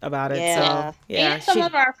excited about it. Yeah. So yeah. And some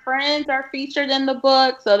of our friends are featured in the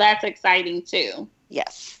book, so that's exciting too.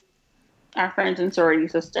 Yes. Our friends and sorority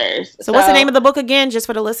sisters. So what's the name of the book again, just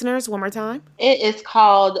for the listeners, one more time? It is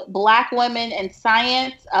called Black Women in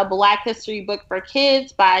Science, a Black History Book for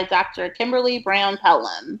Kids by Dr. Kimberly Brown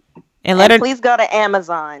Pelham. And please go to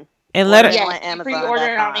Amazon. And let her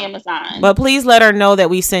pre-order it on Amazon. But please let her know that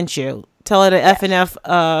we sent you. Tell her that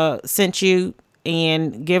FNF sent you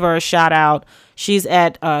and give her a shout out. She's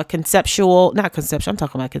at not Conceptual. I'm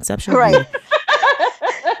talking about Conceptual. Right.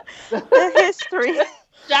 The history.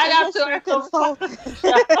 Shout out to her.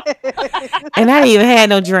 And I didn't even had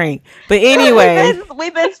no drink. But anyway.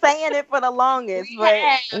 We've been saying it for the longest.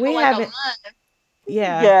 We haven't.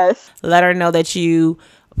 Yeah. Yes. Let her know that you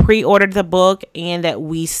pre-ordered the book and that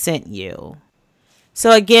we sent you.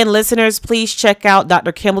 So again, listeners, please check out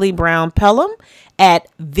Dr. Kimberly Brown Pelham at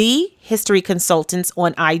The History Consultants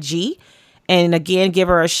on IG. And again, give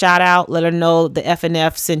her a shout out. Let her know the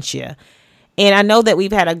FNF sent you. And I know that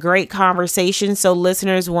we've had a great conversation. So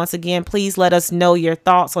listeners, once again, please let us know your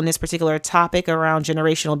thoughts on this particular topic around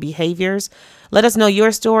generational behaviors. Let us know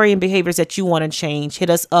your story and behaviors that you want to change. Hit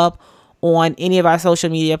us up on any of our social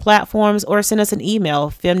media platforms or send us an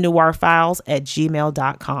email,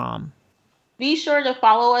 femnoirfiles@gmail.com. Be sure to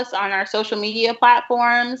follow us on our social media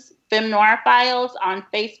platforms, Femme Noir Files on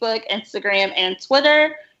Facebook, Instagram, and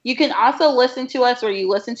Twitter. You can also listen to us where you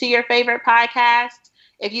listen to your favorite podcast.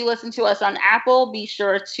 If you listen to us on Apple, be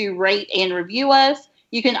sure to rate and review us.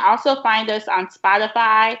 You can also find us on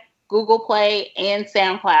Spotify, Google Play, and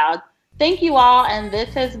SoundCloud. Thank you all, and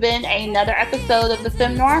this has been another episode of the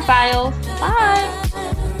Femme Noir Files. Bye!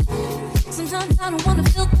 Sometimes I don't want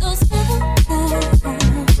to feel those feelings.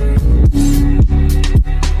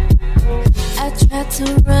 I try to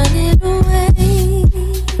run it away.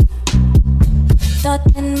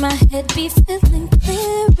 Thought in my head be feeling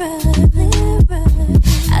clearer.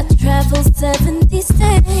 I travel 70 states.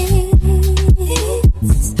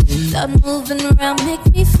 Thought moving around make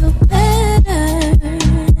me feel